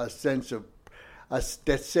a sense of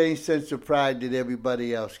that same sense of pride that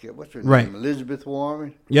everybody else gets. What's her name? Elizabeth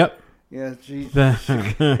Warren. Yep. Yeah, she's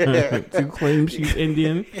who claims she's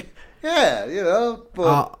Indian. Yeah, you know,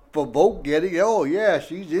 for vote getting. Oh yeah,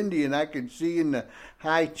 she's Indian. I can see in the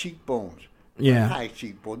high cheekbones. Yeah, high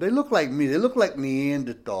cheekbones. They look like me. They look like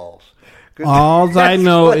Neanderthals. All I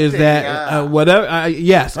know is that whatever.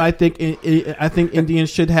 Yes, I think Indians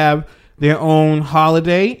should have their own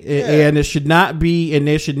holiday, and it should not be. And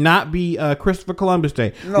there should not be Christopher Columbus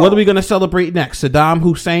Day. No. What are we going to celebrate next? Saddam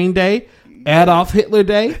Hussein Day, Adolf Hitler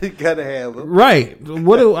Day. You gotta have them. Right.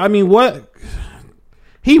 What?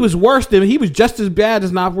 He was just as bad,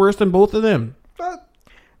 as not worse than both of them.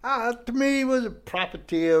 To me, he was a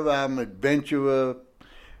profiteer, adventurer.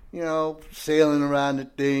 You know, sailing around the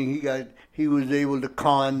thing. He was able to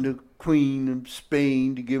con the Queen of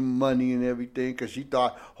Spain to give him money and everything because she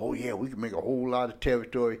thought, oh yeah, we can make a whole lot of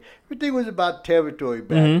territory. Everything was about territory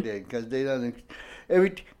back then because they done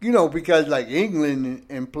because like England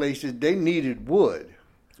and places they needed wood.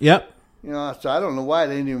 Yep. You know, so I don't know why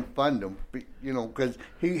they didn't fund him. You know, because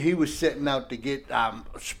he was setting out to get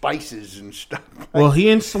spices and stuff. Well, he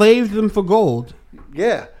enslaved them for gold.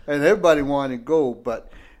 Yeah, and everybody wanted gold, but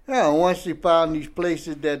once they found these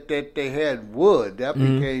places that they had wood, that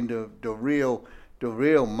became the real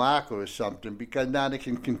marker or something because now they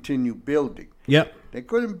can continue building. Yep. They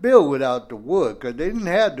couldn't build without the wood because they didn't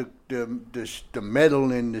have the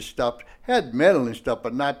metal and the stuff. Had metal and stuff,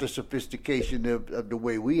 but not the sophistication of the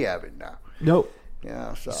way we have it now. Nope.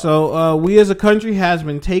 Yeah. So we as a country has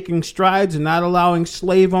been taking strides and not allowing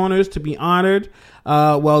slave owners to be honored.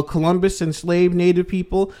 Well, Columbus enslaved Native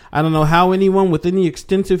people. I don't know how anyone with any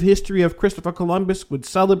extensive history of Christopher Columbus would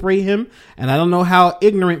celebrate him, and I don't know how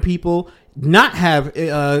ignorant people not have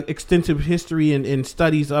extensive history and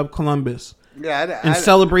studies of Columbus. Yeah, and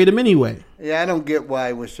celebrate him anyway. Yeah, I don't get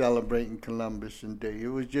why we're celebrating Columbus Day. It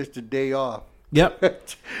was just a day off. Yep.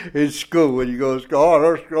 In school, when you go to school,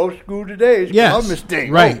 let's go to school today. It's Columbus Day.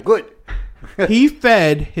 Right. Oh, good. He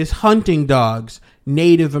fed his hunting dogs,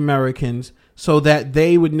 Native Americans, so that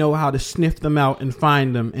they would know how to sniff them out and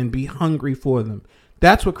find them and be hungry for them.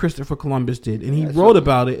 That's what Christopher Columbus did, and he That's wrote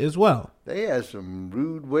about it as well. They had some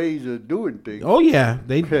rude ways of doing things. Oh yeah,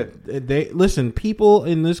 they listen. People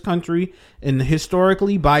in this country and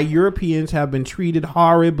historically by Europeans have been treated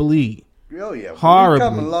horribly. Oh yeah, horribly.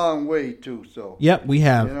 We've come a long way too. So yep, we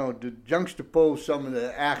have. You know, to juxtapose some of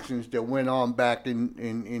the actions that went on back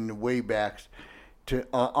in the way backs to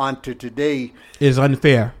onto today is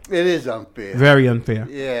unfair. It is unfair. Very unfair.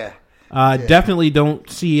 Yeah. Definitely don't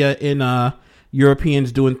see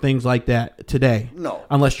Europeans doing things like that today. No.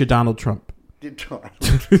 Unless you're Donald Trump.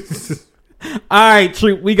 All right,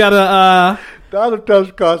 Troop, we gotta Donald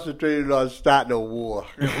Trump's concentrated on starting a war.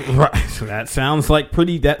 Right. So that sounds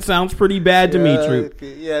pretty bad to me, Troop.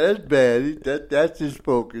 Okay. Yeah, that's bad. That's his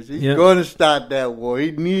focus. He's going to start that war.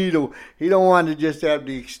 He don't want to just have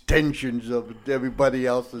the extensions of everybody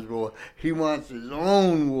else's war. He wants his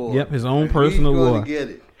own war. Yep, his own personal war. He's going to get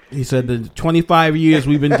it. He said the 25 years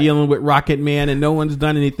we've been dealing with Rocket Man and no one's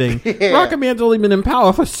done anything. Yeah. Rocket Man's only been in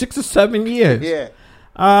power for 6 or 7 years. Yeah.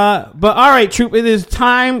 But all right, Troop, it is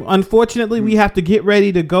time. Unfortunately, we have to get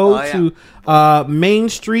ready to go to Main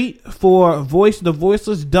Street for Voice of the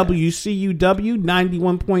Voiceless, WCUW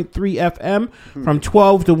 91.3 FM from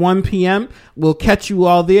 12 to 1 p.m. We'll catch you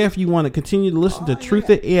all there if you want to continue to listen to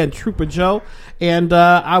Truthit and Trooper Joe. And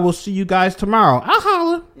I will see you guys tomorrow. I'll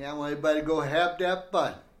holler. Yeah, I want everybody to go have that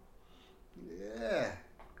fun.